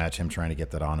story of the match, him trying to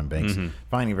get that on, and Banks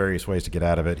finding various ways to get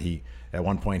out of it. At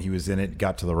one point he was in it,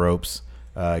 got to the ropes.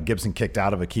 Gibson kicked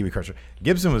out of a Kiwi Crusher.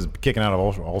 Gibson was kicking out of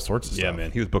all sorts of stuff. Yeah,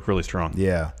 man, he was booked really strong.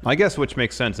 Yeah. I guess which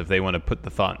makes sense if they want to put the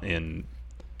thought in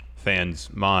fans'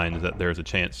 minds that there's a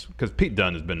chance, because Pete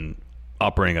Dunne has been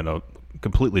operating at a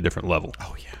completely different level.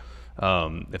 Oh, yeah.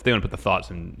 If they want to put the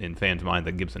thoughts in fans' mind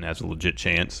that Gibson has a legit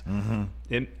chance.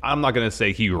 And I'm not going to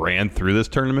say he ran through this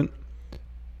tournament,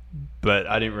 but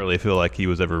I didn't really feel like he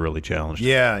was ever really challenged.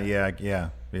 Yeah.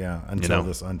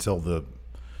 Until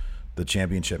the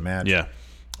championship match. Yeah.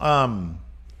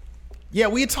 Yeah,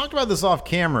 we had talked about this off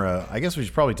camera. I guess we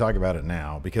should probably talk about it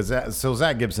now because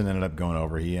Zach Gibson ended up going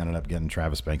over. He ended up getting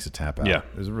Travis Banks to tap out. Yeah.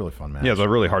 It was a really fun match. Yeah, it was a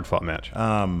really hard fought match.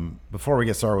 Before we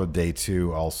get started with day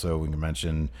two, also we can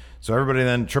mention, so everybody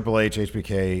then, Triple H,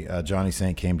 HBK, Johnny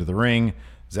Saint came to the ring.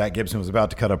 Zach Gibson was about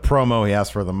to cut a promo. He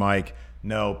asked for the mic.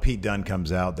 No, Pete Dunne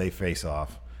comes out. They face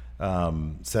off,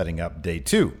 setting up day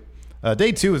two.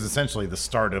 Day two is essentially the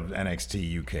start of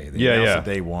NXT UK. They announced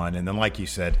it day one, and then like you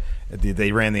said,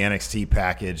 they ran the NXT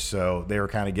package, so they were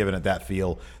kind of giving it that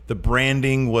feel. The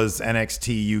branding was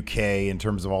NXT UK in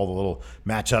terms of all the little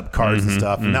matchup cards and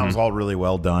stuff, and that was all really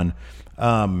well done.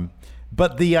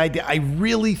 But the idea, I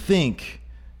really think,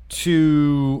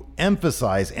 to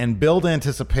emphasize and build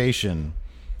anticipation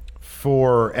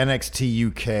for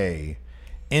NXT UK,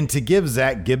 and to give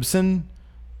Zach Gibson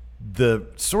the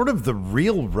sort of the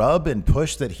real rub and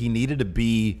push that he needed to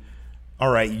be. All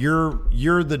right, you're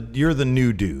the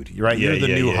new dude, right? You're the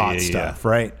new hot stuff,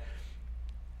 right?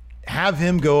 Have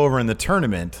him go over in the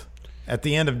tournament at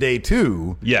the end of day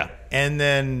two. Yeah. And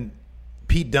then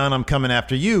Pete Dunne, I'm coming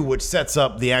after you, which sets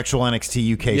up the actual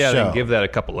NXT UK show. Yeah, then give that a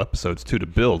couple episodes too to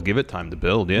build. Give it time to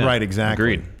build. Yeah. Right,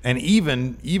 exactly. Agreed. And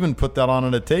even put that on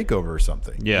in a takeover or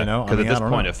something. Yeah. Because at this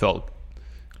point it felt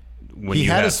he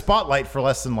had a spotlight for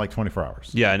less than like 24 hours.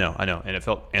 Yeah, I know. And it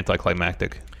felt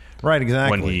anticlimactic. Right,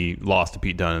 exactly. When he lost to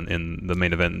Pete Dunne in the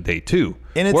main event in day two.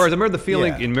 And whereas I remember the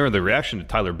feeling, and remember the reaction to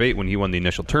Tyler Bate when he won the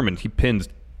initial tournament. He pins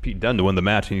Pete Dunne to win the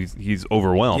match, and he's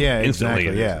overwhelmed instantly.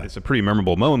 Exactly, yeah. It's a pretty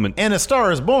memorable moment. And a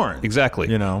star is born.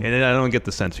 Exactly. And I don't get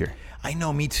the sense here. I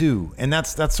know, me too. And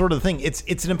that's sort of the thing.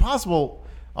 It's an impossible,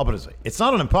 I'll put it this way. It's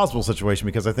not an impossible situation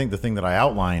because I think the thing that I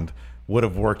outlined would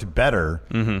have worked better.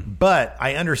 But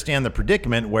I understand the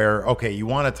predicament where, okay, you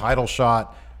want a title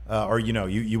shot or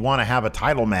you want to have a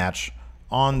title match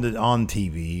on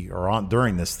TV or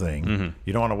during this thing.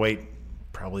 You don't want to wait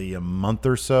probably a month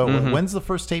or so. When's the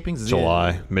first tapings?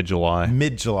 July,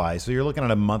 mid-July. So you're looking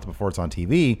at a month before it's on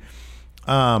TV.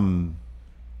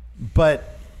 But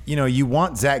you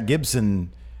want Zach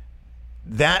Gibson,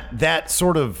 that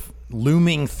sort of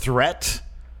looming threat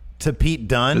to Pete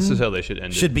Dunne. This is how they should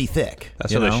end it. Should be thick.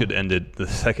 That's how they should end it the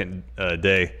second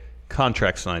day.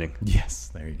 Contract signing.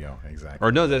 Yes, there you go. Exactly.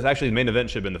 Or no, that's actually the main event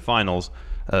should have been the finals.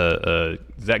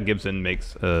 Zach Gibson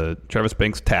makes Travis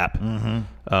Banks tap.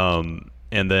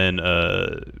 And then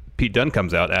Pete Dunne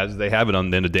comes out as they have it on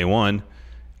the end of day one.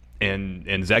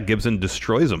 And Zach Gibson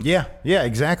destroys him. Yeah,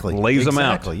 exactly. Lays him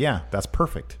out. Yeah, that's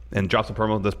perfect. And drops a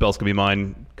promo. This belt's going to be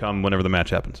mine come whenever the match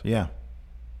happens. Yeah.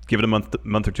 Give it a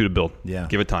month or two to build. Yeah.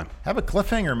 Give it time. Have a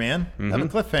cliffhanger, man. Have a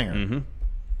cliffhanger.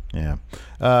 Mm-hmm.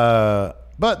 Yeah.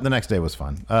 But the next day was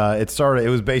fun. It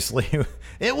was basically,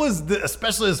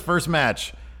 especially his first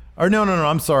match. Or no,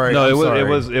 I'm sorry. No, it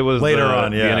was later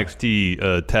on, the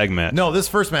NXT tag match. No, this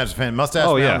first match was fantastic. Mustache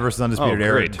Mountain versus Undisputed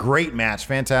Era. Great match.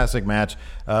 Fantastic match.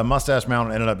 Mustache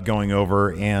Mountain ended up going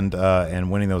over and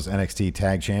winning those NXT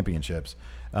tag championships.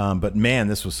 But man,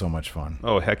 this was so much fun.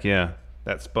 Oh, heck yeah.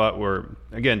 That spot where,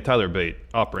 again, Tyler Bate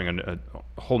operating on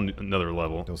a whole another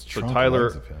level. Those so Kyle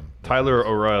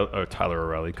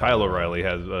O'Reilly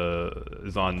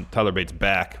is on Tyler Bate's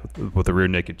back with a rear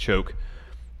naked choke.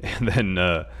 And then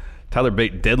Tyler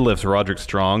Bate deadlifts Roderick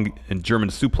Strong and German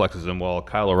suplexes him while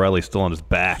Kyle O'Reilly's still on his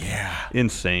back. Yeah.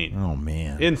 Insane. Oh,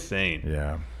 man. Insane.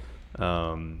 Yeah.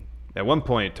 At one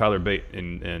point, Tyler Bate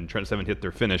and Trent Seven hit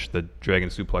their finish, the Dragon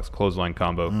Suplex clothesline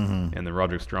combo, and then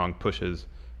Roderick Strong pushes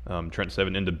Trent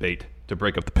Seven into Bate to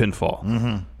break up the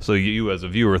pinfall. So you as a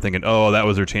viewer are thinking, oh, that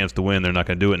was their chance to win. They're not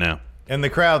going to do it now. And the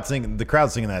crowd singing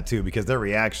that too, because their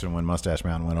reaction when Mustache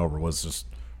Mountain went over was just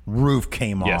roof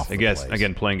came off. Yes,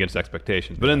 again playing against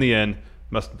expectations. But in the end,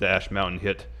 Mustache Mountain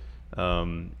hit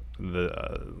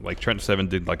like Trent Seven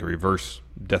did, like a reverse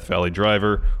Death Valley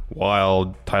driver,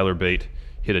 while Tyler Bate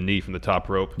hit a knee from the top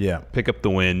rope. Yeah. Pick up the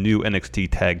win. New NXT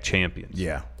tag champions.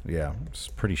 Yeah. It's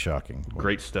pretty shocking.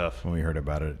 Great stuff. When we heard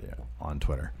about it on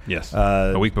Twitter. Yes.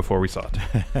 A week before we saw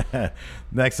it.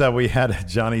 Next up, we had a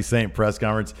Johnny Saint press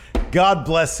conference. God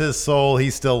bless his soul.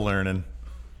 He's still learning.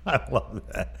 I love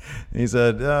that. He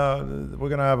said, we're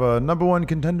going to have a number one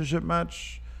contendership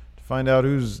match to find out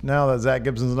who's, now that Zach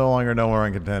Gibson's no longer number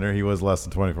one contender. He was less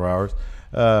than 24 hours.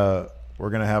 We're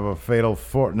going to have a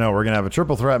we're going to have a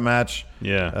triple threat match.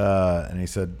 Yeah. And he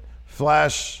said,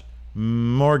 Flash,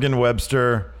 Morgan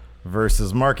Webster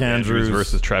versus Mark Andrews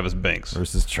versus Travis Banks. Well,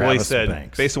 he said,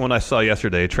 Banks. Based on what I saw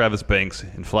yesterday, Travis Banks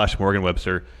and Flash Morgan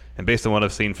Webster, and based on what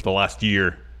I've seen for the last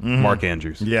year, Mark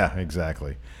Andrews. Yeah,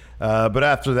 exactly. But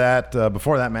after that,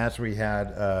 before that match, we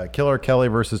had Killer Kelly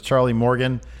versus Charlie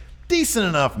Morgan. Decent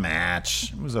enough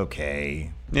match. It was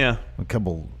okay. Yeah. A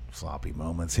couple sloppy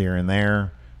moments here and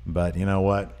there. But you know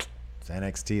what? It's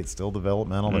NXT. It's still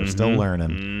developmental. They're still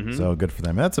learning. So good for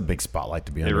them. That's a big spotlight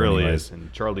to be under. It really anyways. is.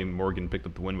 And Charlie Morgan picked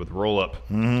up the win with roll-up.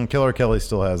 Killer Kelly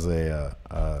still has a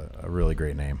really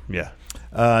great name. Yeah.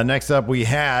 Next up, we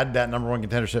had that number one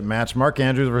contendership match. Mark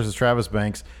Andrews versus Travis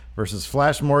Banks versus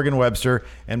Flash Morgan Webster.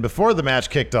 And before the match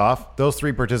kicked off, those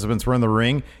three participants were in the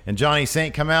ring. And Johnny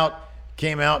Saint came out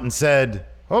and said,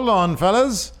 hold on,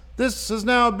 fellas. This has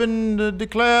now been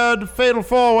declared fatal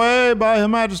four-way by Her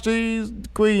Majesty's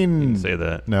Queen. He didn't say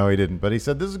that. No, he didn't. But he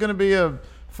said this is going to be a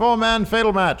four-man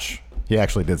fatal match. He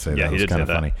actually did say that. Yeah, he did say that. It was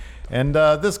kind of funny. And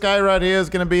this guy right here is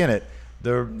going to be in it.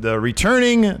 The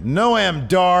returning Noam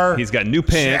Dar. He's got new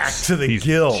pants. Jacked to the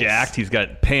gills. Jacked. He's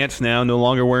got pants now, no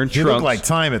longer wearing trunks. He looked like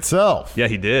time itself. Yeah,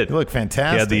 he did. He looked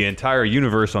fantastic. He had the entire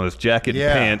universe on his jacket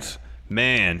and pants.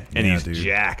 Man, and he's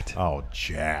jacked. Oh,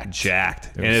 jacked.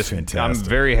 Jacked. It was fantastic. I'm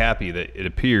very happy that it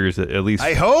appears that at least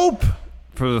I hope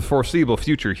for the foreseeable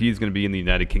future, he's going to be in the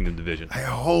United Kingdom division. I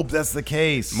hope that's the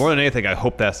case. More than anything, I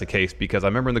hope that's the case because I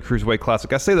remember in the Cruiserweight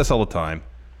Classic, I say this all the time,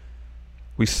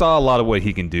 we saw a lot of what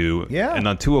he can do. Yeah. And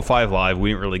on 205 Live, we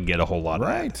didn't really get a whole lot of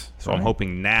that. So I'm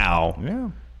hoping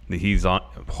now that he's on,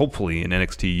 hopefully in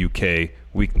NXT UK,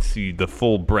 we can see the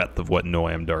full breadth of what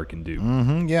Noam Dar can do.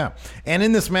 Yeah. And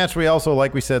in this match, we also,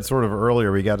 like we said sort of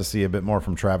earlier, we got to see a bit more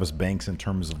from Travis Banks in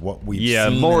terms of what we've seen. Yeah,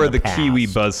 more of the past. Kiwi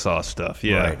buzzsaw stuff.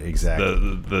 Yeah. Right,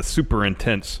 exactly. The super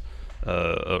intense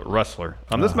wrestler.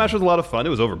 This match was a lot of fun. It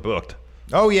was overbooked.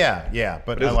 Oh, yeah.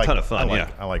 But it was a ton of fun,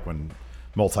 I like when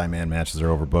multi-man matches are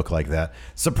overbooked like that.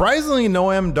 Surprisingly,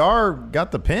 Noam Dar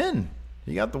got the pin.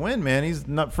 He got the win, man. He's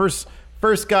not first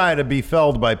guy to be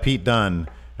felled by Pete Dunne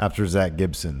after Zach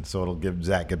Gibson. So it'll give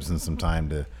Zach Gibson some time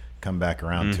to come back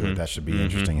around to it. That should be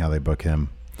interesting how they book him.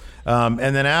 And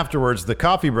then afterwards, the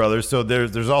Coffey brothers. So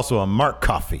there's also a Mark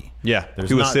Coffey. Yeah,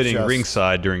 he was sitting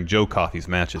ringside during Joe Coffey's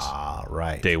matches. Ah,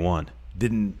 right. Day one.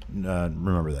 Didn't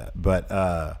remember that. But,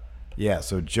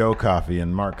 so Joe Coffey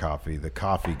and Mark Coffey, the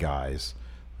Coffey guys,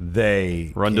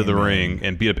 they run to the ring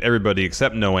and beat up everybody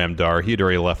except Noam Dar. He had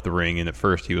already left the ring, and at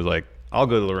first he was like, I'll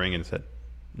go to the ring, and said,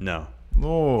 no.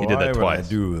 Oh, he did that twice. I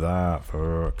do that,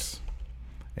 folks.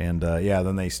 And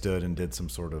then they stood and did some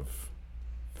sort of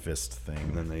fist thing.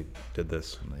 And then they did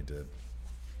this. And they did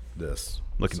this.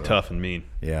 Looking tough and mean.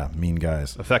 Yeah, mean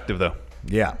guys. Effective, though.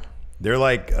 Yeah. They're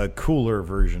like a cooler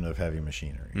version of Heavy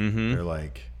Machinery. They're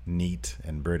like neat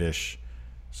and British,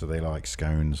 so they like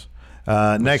scones.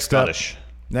 Next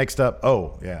up.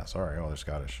 Oh, yeah, sorry. Oh, they're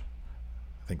Scottish.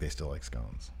 I think they still like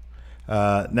scones.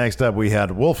 Next up, we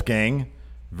had Wolfgang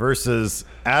versus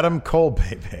Adam Cole,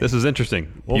 baby. This is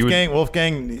interesting.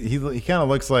 Wolfgang, he kind of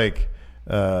looks like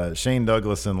Shane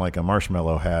Douglas and like a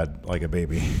marshmallow had like a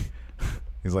baby.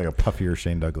 He's like a puffier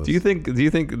Shane Douglas. Do you think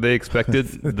they expected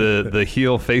the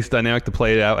heel face dynamic to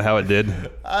play out how it did?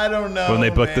 I don't know. When they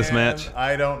booked this match?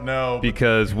 I don't know.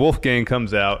 Because Wolfgang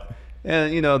comes out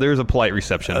and there's a polite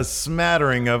reception. A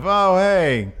smattering of, oh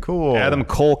hey, cool. Adam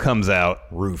Cole comes out.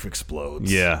 Roof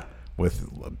explodes. Yeah. With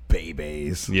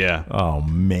babies. Yeah. Oh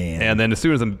man. And then as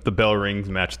soon as the bell rings,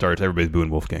 match starts, everybody's booing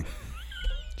Wolfgang.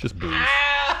 Just boos.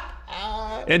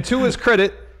 And to his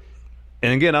credit,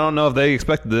 and again, I don't know if they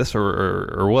expected this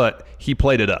or what, he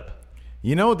played it up.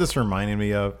 You know what this reminded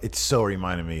me of? It so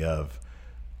reminded me of,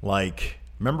 like,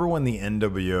 remember when the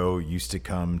NWO used to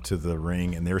come to the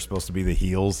ring and they were supposed to be the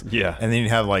heels? Yeah. And then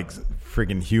you'd have, like,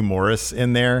 friggin' Hugh Morris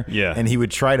in there. Yeah. And he would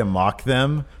try to mock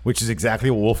them, which is exactly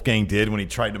what Wolfgang did when he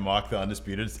tried to mock the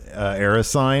Undisputed Era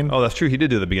sign. Oh, that's true. He did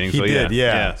do it at the beginning. He did,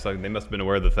 yeah. So they must have been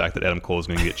aware of the fact that Adam Cole is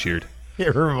going to get cheered.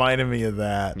 It reminded me of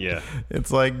that. Yeah. It's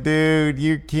like, dude,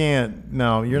 you can't.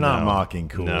 No, you're not mocking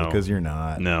Cool because you're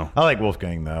not. No. I like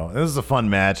Wolfgang, though. This is a fun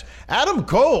match. Adam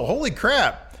Cole, holy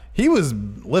crap. He was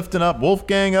lifting up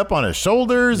Wolfgang up on his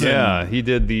shoulders. Yeah, he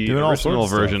did the original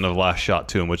version of of Last Shot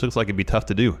to him, which looks like it'd be tough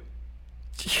to do.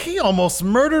 He almost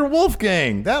murdered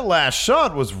Wolfgang. That last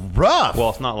shot was rough. Well,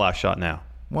 it's not Last Shot now.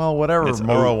 Well, whatever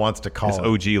Morrow wants to call it.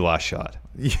 It's OG Last Shot.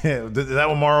 Yeah, is that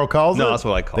what Morrow calls it? No, that's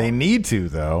what I call it. They need to,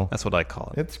 though. That's what I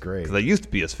call it. It's great. Because that used to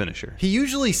be his finisher. He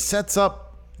usually sets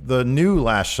up the new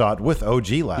Last Shot with OG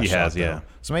Last Shot. He has, though. yeah.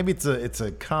 So maybe it's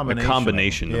a combination. A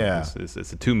combination. Yeah.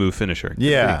 It's a two-move finisher.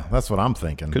 Yeah, that's what I'm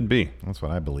thinking. Could be. That's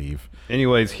what I believe.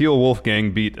 Anyways, heel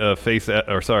Wolfgang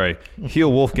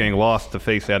heel Wolfgang lost to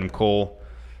face Adam Cole.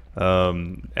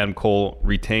 Adam Cole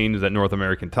retains that North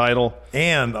American title.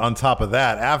 And on top of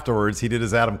that, afterwards, he did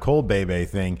his Adam Cole Bebe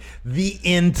thing. The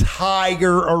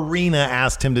entire arena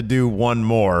asked him to do one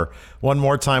more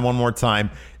time.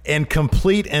 And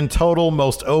complete and total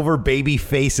most over baby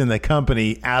face in the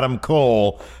company, Adam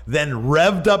Cole, then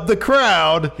revved up the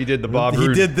crowd. He did the Bob Roode.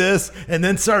 He did this and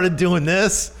then started doing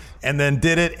this and then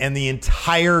did it. And the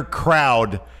entire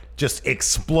crowd just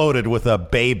exploded with a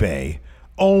Bebe.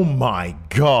 Oh my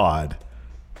God.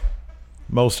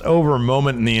 Most over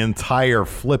moment in the entire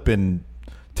flippin'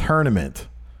 tournament.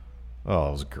 Oh,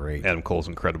 it was great. Adam Cole's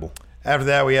incredible. After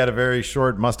that, we had a very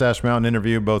short Mustache Mountain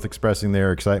interview, both expressing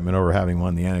their excitement over having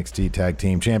won the NXT Tag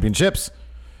Team Championships.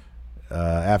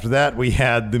 After that, we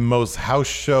had the most house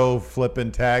show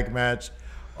flippin' tag match.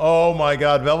 Oh my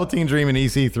God. Velveteen Dream and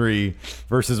EC3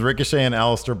 versus Ricochet and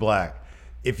Aleister Black.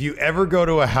 If you ever go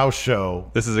to a house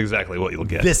show, this is exactly what you'll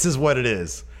get. This is what it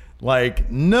is. Like,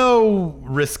 no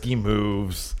risky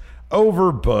moves,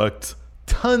 overbooked,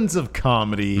 tons of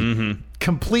comedy,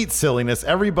 complete silliness,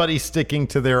 everybody sticking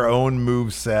to their own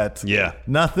move set. Yeah.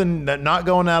 Nothing, not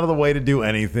going out of the way to do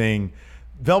anything.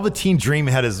 Velveteen Dream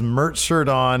had his merch shirt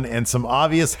on and some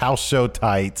obvious house show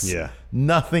tights. Yeah.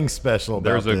 Nothing special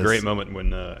about this. There was a great moment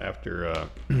when after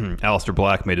Aleister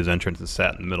Black made his entrance and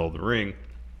sat in the middle of the ring.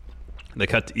 They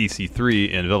cut to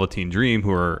EC3 and Velveteen Dream,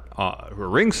 who are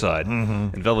ringside,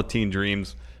 and Velveteen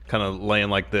Dream's kind of laying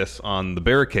like this on the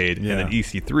barricade, and then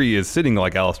EC3 is sitting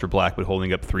like Aleister Black, but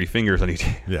holding up three fingers on each.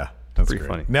 Yeah, that's pretty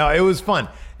funny. Now, it was fun,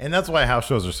 and that's why house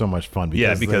shows are so much fun.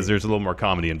 Because there's a little more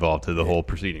comedy involved to the whole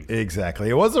proceeding. Exactly.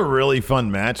 It was a really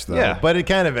fun match, though. Yeah. But it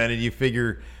kind of ended. You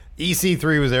figure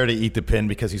EC3 was there to eat the pin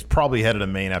because he's probably headed to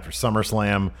Maine after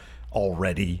SummerSlam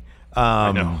already.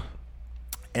 I know.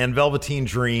 And Velveteen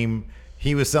Dream,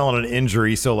 he was selling an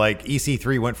injury, so like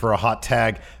EC3 went for a hot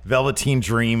tag. Velveteen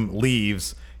Dream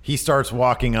leaves. He starts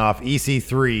walking off.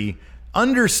 EC3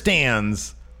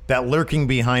 understands that lurking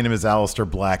behind him is Aleister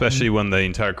Black. Especially when the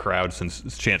entire crowd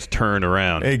chants turn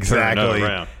around. Exactly. Turn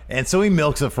around. And so he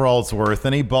milks it for all it's worth.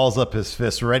 Then he balls up his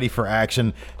fist, ready for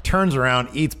action, turns around,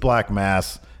 eats Black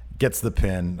Mass, gets the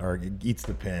pin, or eats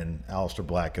the pin. Aleister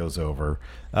Black goes over.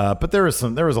 But there was a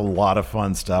lot of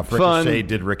fun stuff. Ricochet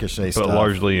did Ricochet stuff. But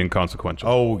largely inconsequential.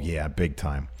 Oh, yeah, big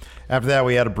time. After that,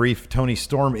 we had a brief Toni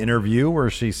Storm interview where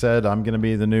she said, I've been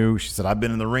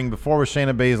in the ring before with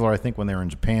Shayna Baszler, I think when they were in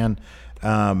Japan.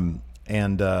 And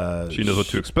she knows what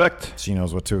to expect. She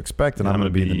knows what to expect, and I'm going to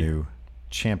be the new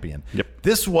champion. Yep.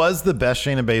 This was the best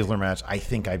Shayna Baszler match I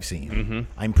think I've seen.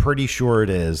 I'm pretty sure it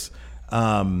is.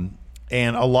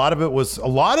 And a lot of it was,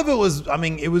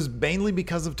 it was mainly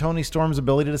because of Toni Storm's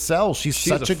ability to sell. She's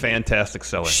such a fantastic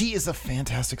seller. She is a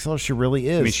fantastic seller. She really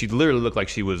is. I mean, she literally looked like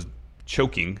she was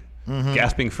choking,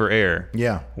 gasping for air.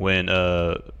 Yeah. When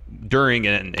during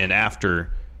and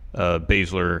after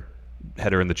Baszler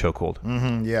had her in the chokehold.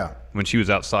 Yeah. When she was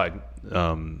outside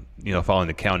following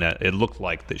the count out, it looked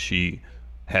like that she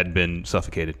had been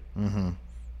suffocated. Mm-hmm.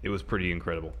 It was pretty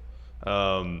incredible.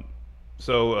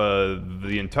 So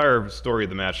the entire story of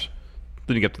the match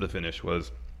leading up to the finish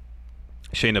was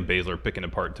Shayna Baszler picking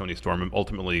apart Toni Storm and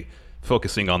ultimately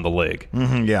focusing on the leg.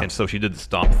 Mm-hmm, yeah. And so she did the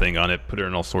stomp thing on it, put her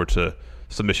in all sorts of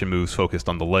submission moves focused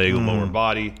on the leg, the lower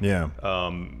body. Yeah.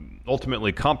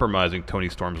 Ultimately compromising Toni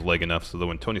Storm's leg enough so that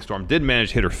when Toni Storm did manage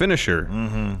to hit her finisher,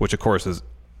 which of course is,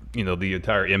 the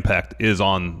entire impact is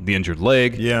on the injured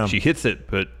leg. Yeah. She hits it,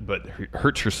 but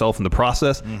hurts herself in the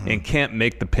process and can't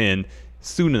make the pin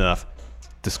soon enough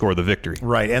to score the victory.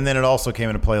 Right, and then it also came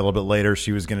into play a little bit later.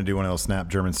 She was going to do one of those snap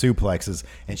German suplexes,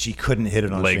 and she couldn't hit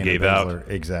it on Leg Shayna gave Baszler.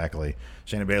 out. Exactly.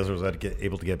 Shayna Baszler was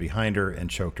able to get behind her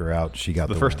and choked her out. She got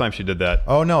The the first win. time she did that.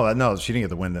 Oh, no, she didn't get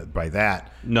the win by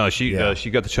that. No, she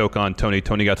got the choke on Toni.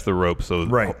 Toni got to the rope, so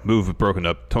Right. the move was broken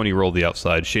up. Toni rolled the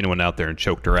outside. Shayna went out there and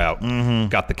choked her out.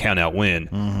 Got the count out win.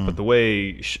 But the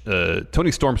way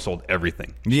Toni Storm sold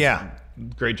everything. Yeah.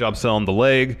 Great job selling the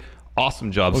leg.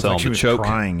 Awesome job Looked selling like she the was choke.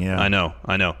 crying, yeah. I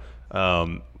know.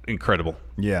 Incredible.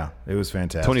 Yeah, it was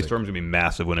fantastic. Toni Storm's going to be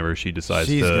massive whenever she decides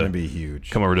She's to going to be huge.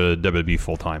 come over to WWE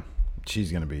full time.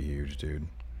 She's going to be huge, dude.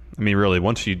 I mean, really,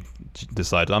 once she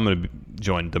decides, I'm going to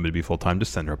join WWE full time,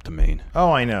 just send her up to Maine.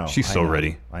 Oh, I know. She's so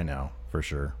ready. I know, for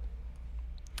sure.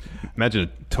 Imagine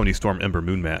a Toni Storm Ember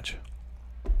Moon match.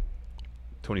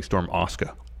 Toni Storm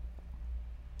Asuka.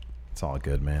 It's all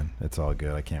good, man. It's all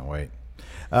good. I can't wait.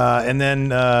 And then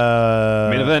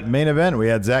Main event. We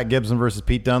had Zach Gibson versus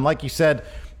Pete Dunne. Like you said,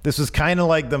 this was kind of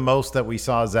like the most that we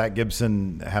saw Zach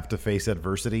Gibson have to face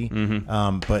adversity.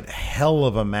 But hell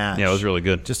of a match. Yeah, it was really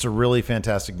good. Just a really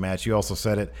fantastic match. You also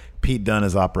said it. Pete Dunne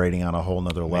is operating on a whole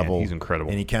nother level. he's incredible.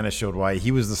 And he kind of showed why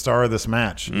he was the star of this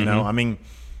match. You know, I mean,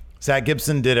 Zach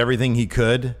Gibson did everything he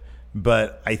could,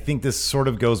 but I think this sort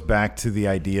of goes back to the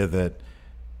idea that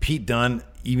Pete Dunne,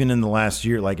 even in the last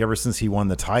year, like ever since he won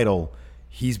the title,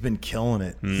 he's been killing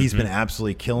it. He's been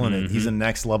absolutely killing it. He's a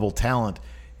next level talent.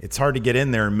 It's hard to get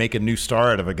in there and make a new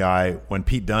star out of a guy when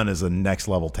Pete Dunne is a next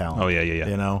level talent. Oh, yeah.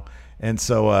 You know? And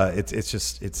so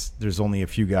it's there's only a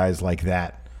few guys like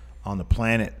that on the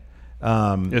planet.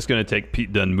 It's going to take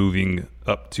Pete Dunne moving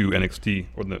up to NXT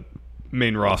or the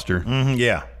main roster.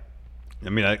 Yeah. I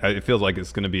mean, it feels like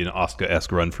it's going to be an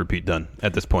Asuka-esque run for Pete Dunne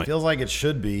at this point. Feels like it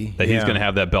should be. That he's going to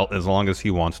have that belt as long as he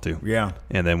wants to. Yeah.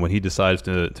 And then when he decides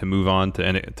to move on to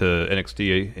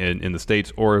NXT in the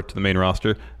States or to the main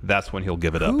roster, that's when he'll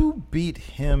give it up. Who beat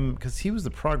him? Because he was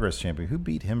the Progress champion. Who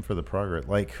beat him for the Progress?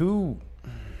 Like, who?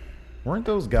 Weren't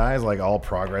those guys like all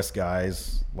Progress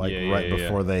guys? Like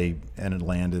before they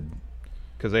landed?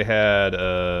 Because they had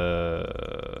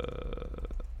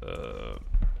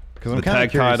Because I'm the kind tag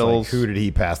of curious, titles. like, who did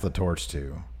he pass the torch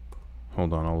to?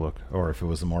 Hold on, I'll look. Or if it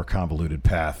was a more convoluted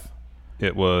path.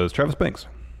 It was Travis Banks.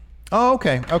 Oh,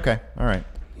 okay. All right.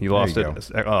 He lost you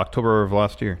it October of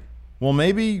last year. Well,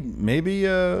 maybe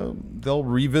they'll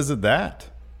revisit that.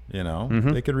 You know,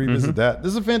 they could revisit that.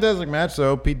 This is a fantastic match,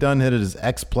 though. Pete Dunne hit his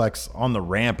X-Plex on the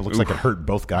ramp. It looks like it hurt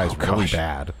both guys really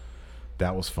bad.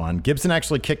 That was fun. Gibson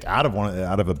actually kicked out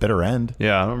of a bitter end.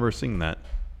 Yeah, I remember seeing that.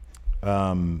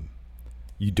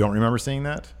 You don't remember seeing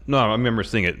that? No, I remember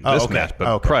seeing it this match,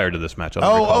 but prior to this match, I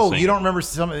don't recall seeing you don't it. remember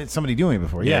somebody doing it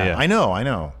before? Yeah, Yeah, yeah. I know. I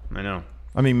know.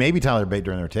 I mean, maybe Tyler Bate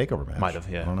during their takeover match. Might have,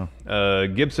 yeah. I don't know.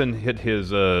 Gibson hit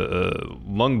his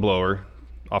lung blower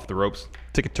off the ropes.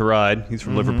 Ticket to Ride. He's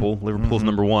from Liverpool. Liverpool's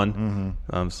number one.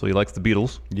 So he likes the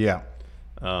Beatles. Yeah.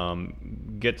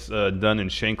 Gets Dunne in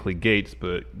Shankly Gates,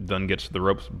 but Dunne gets to the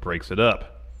ropes, breaks it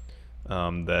up.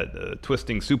 That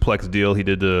twisting suplex deal, he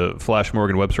did to Flash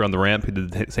Morgan Webster on the ramp. He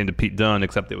did the same to Pete Dunne,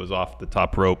 except it was off the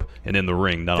top rope and in the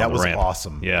ring, not on the ramp. That was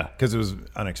awesome. Yeah. Because it was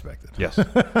unexpected. Yes.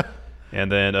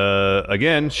 And then,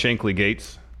 again, Shankly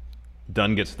Gates.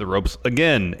 Dunne gets to the ropes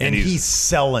again. And he's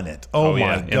selling it. Oh, my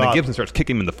yeah. God. And then Gibson starts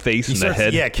kicking him in the face and the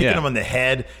head. Yeah, kicking him on the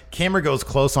head. Camera goes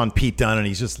close on Pete Dunne, and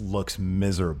he just looks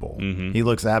miserable. He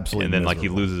looks absolutely And then, miserable. like, he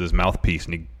loses his mouthpiece,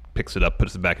 and he picks it up,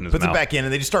 puts it back in his mouth. Puts it back in,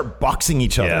 and they just start boxing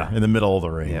each other in the middle of the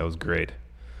ring. Yeah, it was great.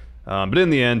 But in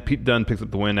the end, Pete Dunne picks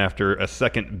up the win after a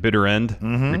second bitter end,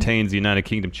 retains the United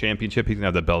Kingdom Championship. He can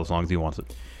have that belt as long as he wants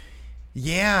it.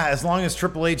 Yeah, as long as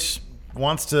Triple H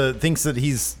thinks that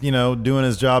he's, doing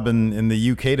his job in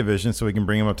the UK division so we can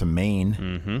bring him up to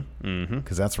Maine.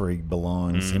 Because that's where he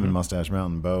belongs, him and Mustache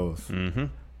Mountain both.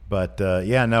 But,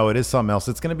 it is something else.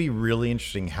 It's going to be really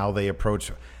interesting how they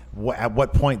approach at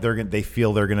what point they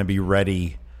feel they're going to be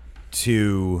ready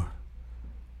to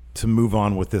move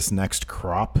on with this next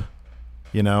crop.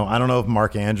 I don't know if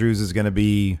Mark Andrews is going to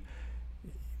be.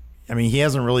 I mean, he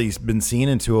hasn't really been seen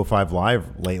in 205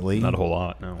 Live lately. Not a whole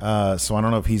lot, no. So I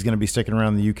don't know if he's going to be sticking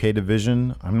around the UK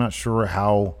division. I'm not sure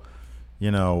how,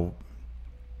 what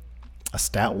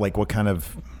kind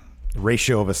of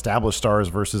ratio of established stars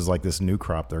versus like this new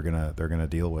crop they're gonna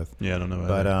deal with. Yeah, I don't know.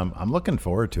 But I'm looking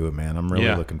forward to it, man. I'm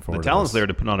really looking forward. The to talent's this. there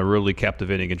to put on a really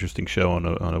captivating, interesting show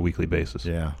on a weekly basis.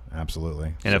 Yeah,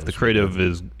 absolutely. And if the creative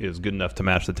is good enough to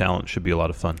match the talent, it should be a lot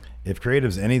of fun. If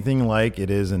creative's anything like it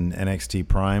is in NXT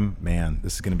Prime, man,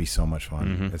 this is going to be so much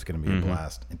fun. It's going to be a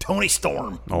blast. And Tony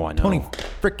Storm. Oh, I know. Tony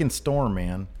freaking Storm,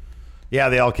 man. Yeah,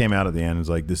 they all came out at the end. It's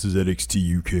like, this is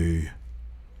NXT UK.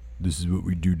 This is what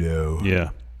we do now. Yeah.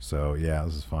 So, yeah,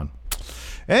 this is fun.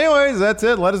 Anyways, that's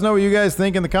it. Let us know what you guys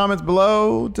think in the comments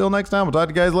below. Till next time, we'll talk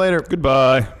to you guys later.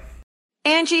 Goodbye.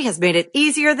 Angie has made it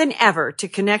easier than ever to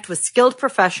connect with skilled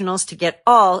professionals to get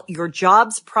all your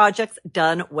jobs projects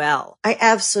done well. I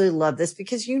absolutely love this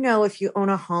because, if you own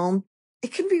a home,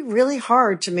 it can be really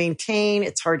hard to maintain.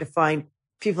 It's hard to find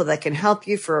people that can help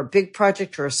you for a big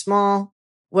project or a small.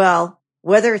 Well,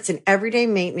 whether it's in everyday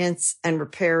maintenance and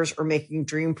repairs or making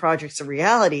dream projects a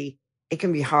reality, it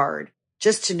can be hard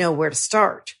just to know where to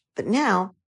start. But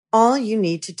now all you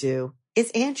need to do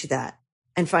is Angie that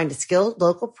and find a skilled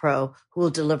local pro who will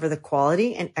deliver the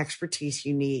quality and expertise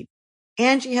you need.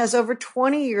 Angie has over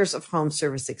 20 years of home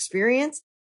service experience,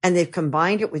 and they've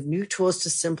combined it with new tools to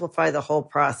simplify the whole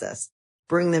process.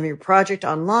 Bring them your project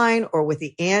online or with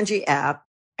the Angie app,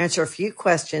 answer a few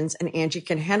questions, and Angie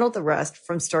can handle the rest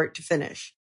from start to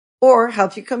finish. Or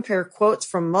help you compare quotes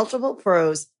from multiple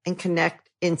pros and connect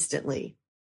instantly,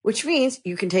 which means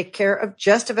you can take care of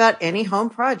just about any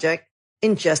home project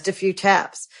in just a few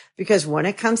taps. Because when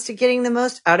it comes to getting the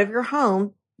most out of your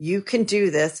home, you can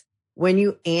do this when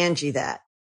you Angie that.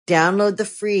 Download the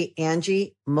free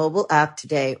Angie mobile app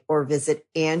today or visit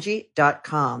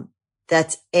Angie.com.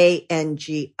 That's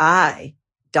ANGI.com.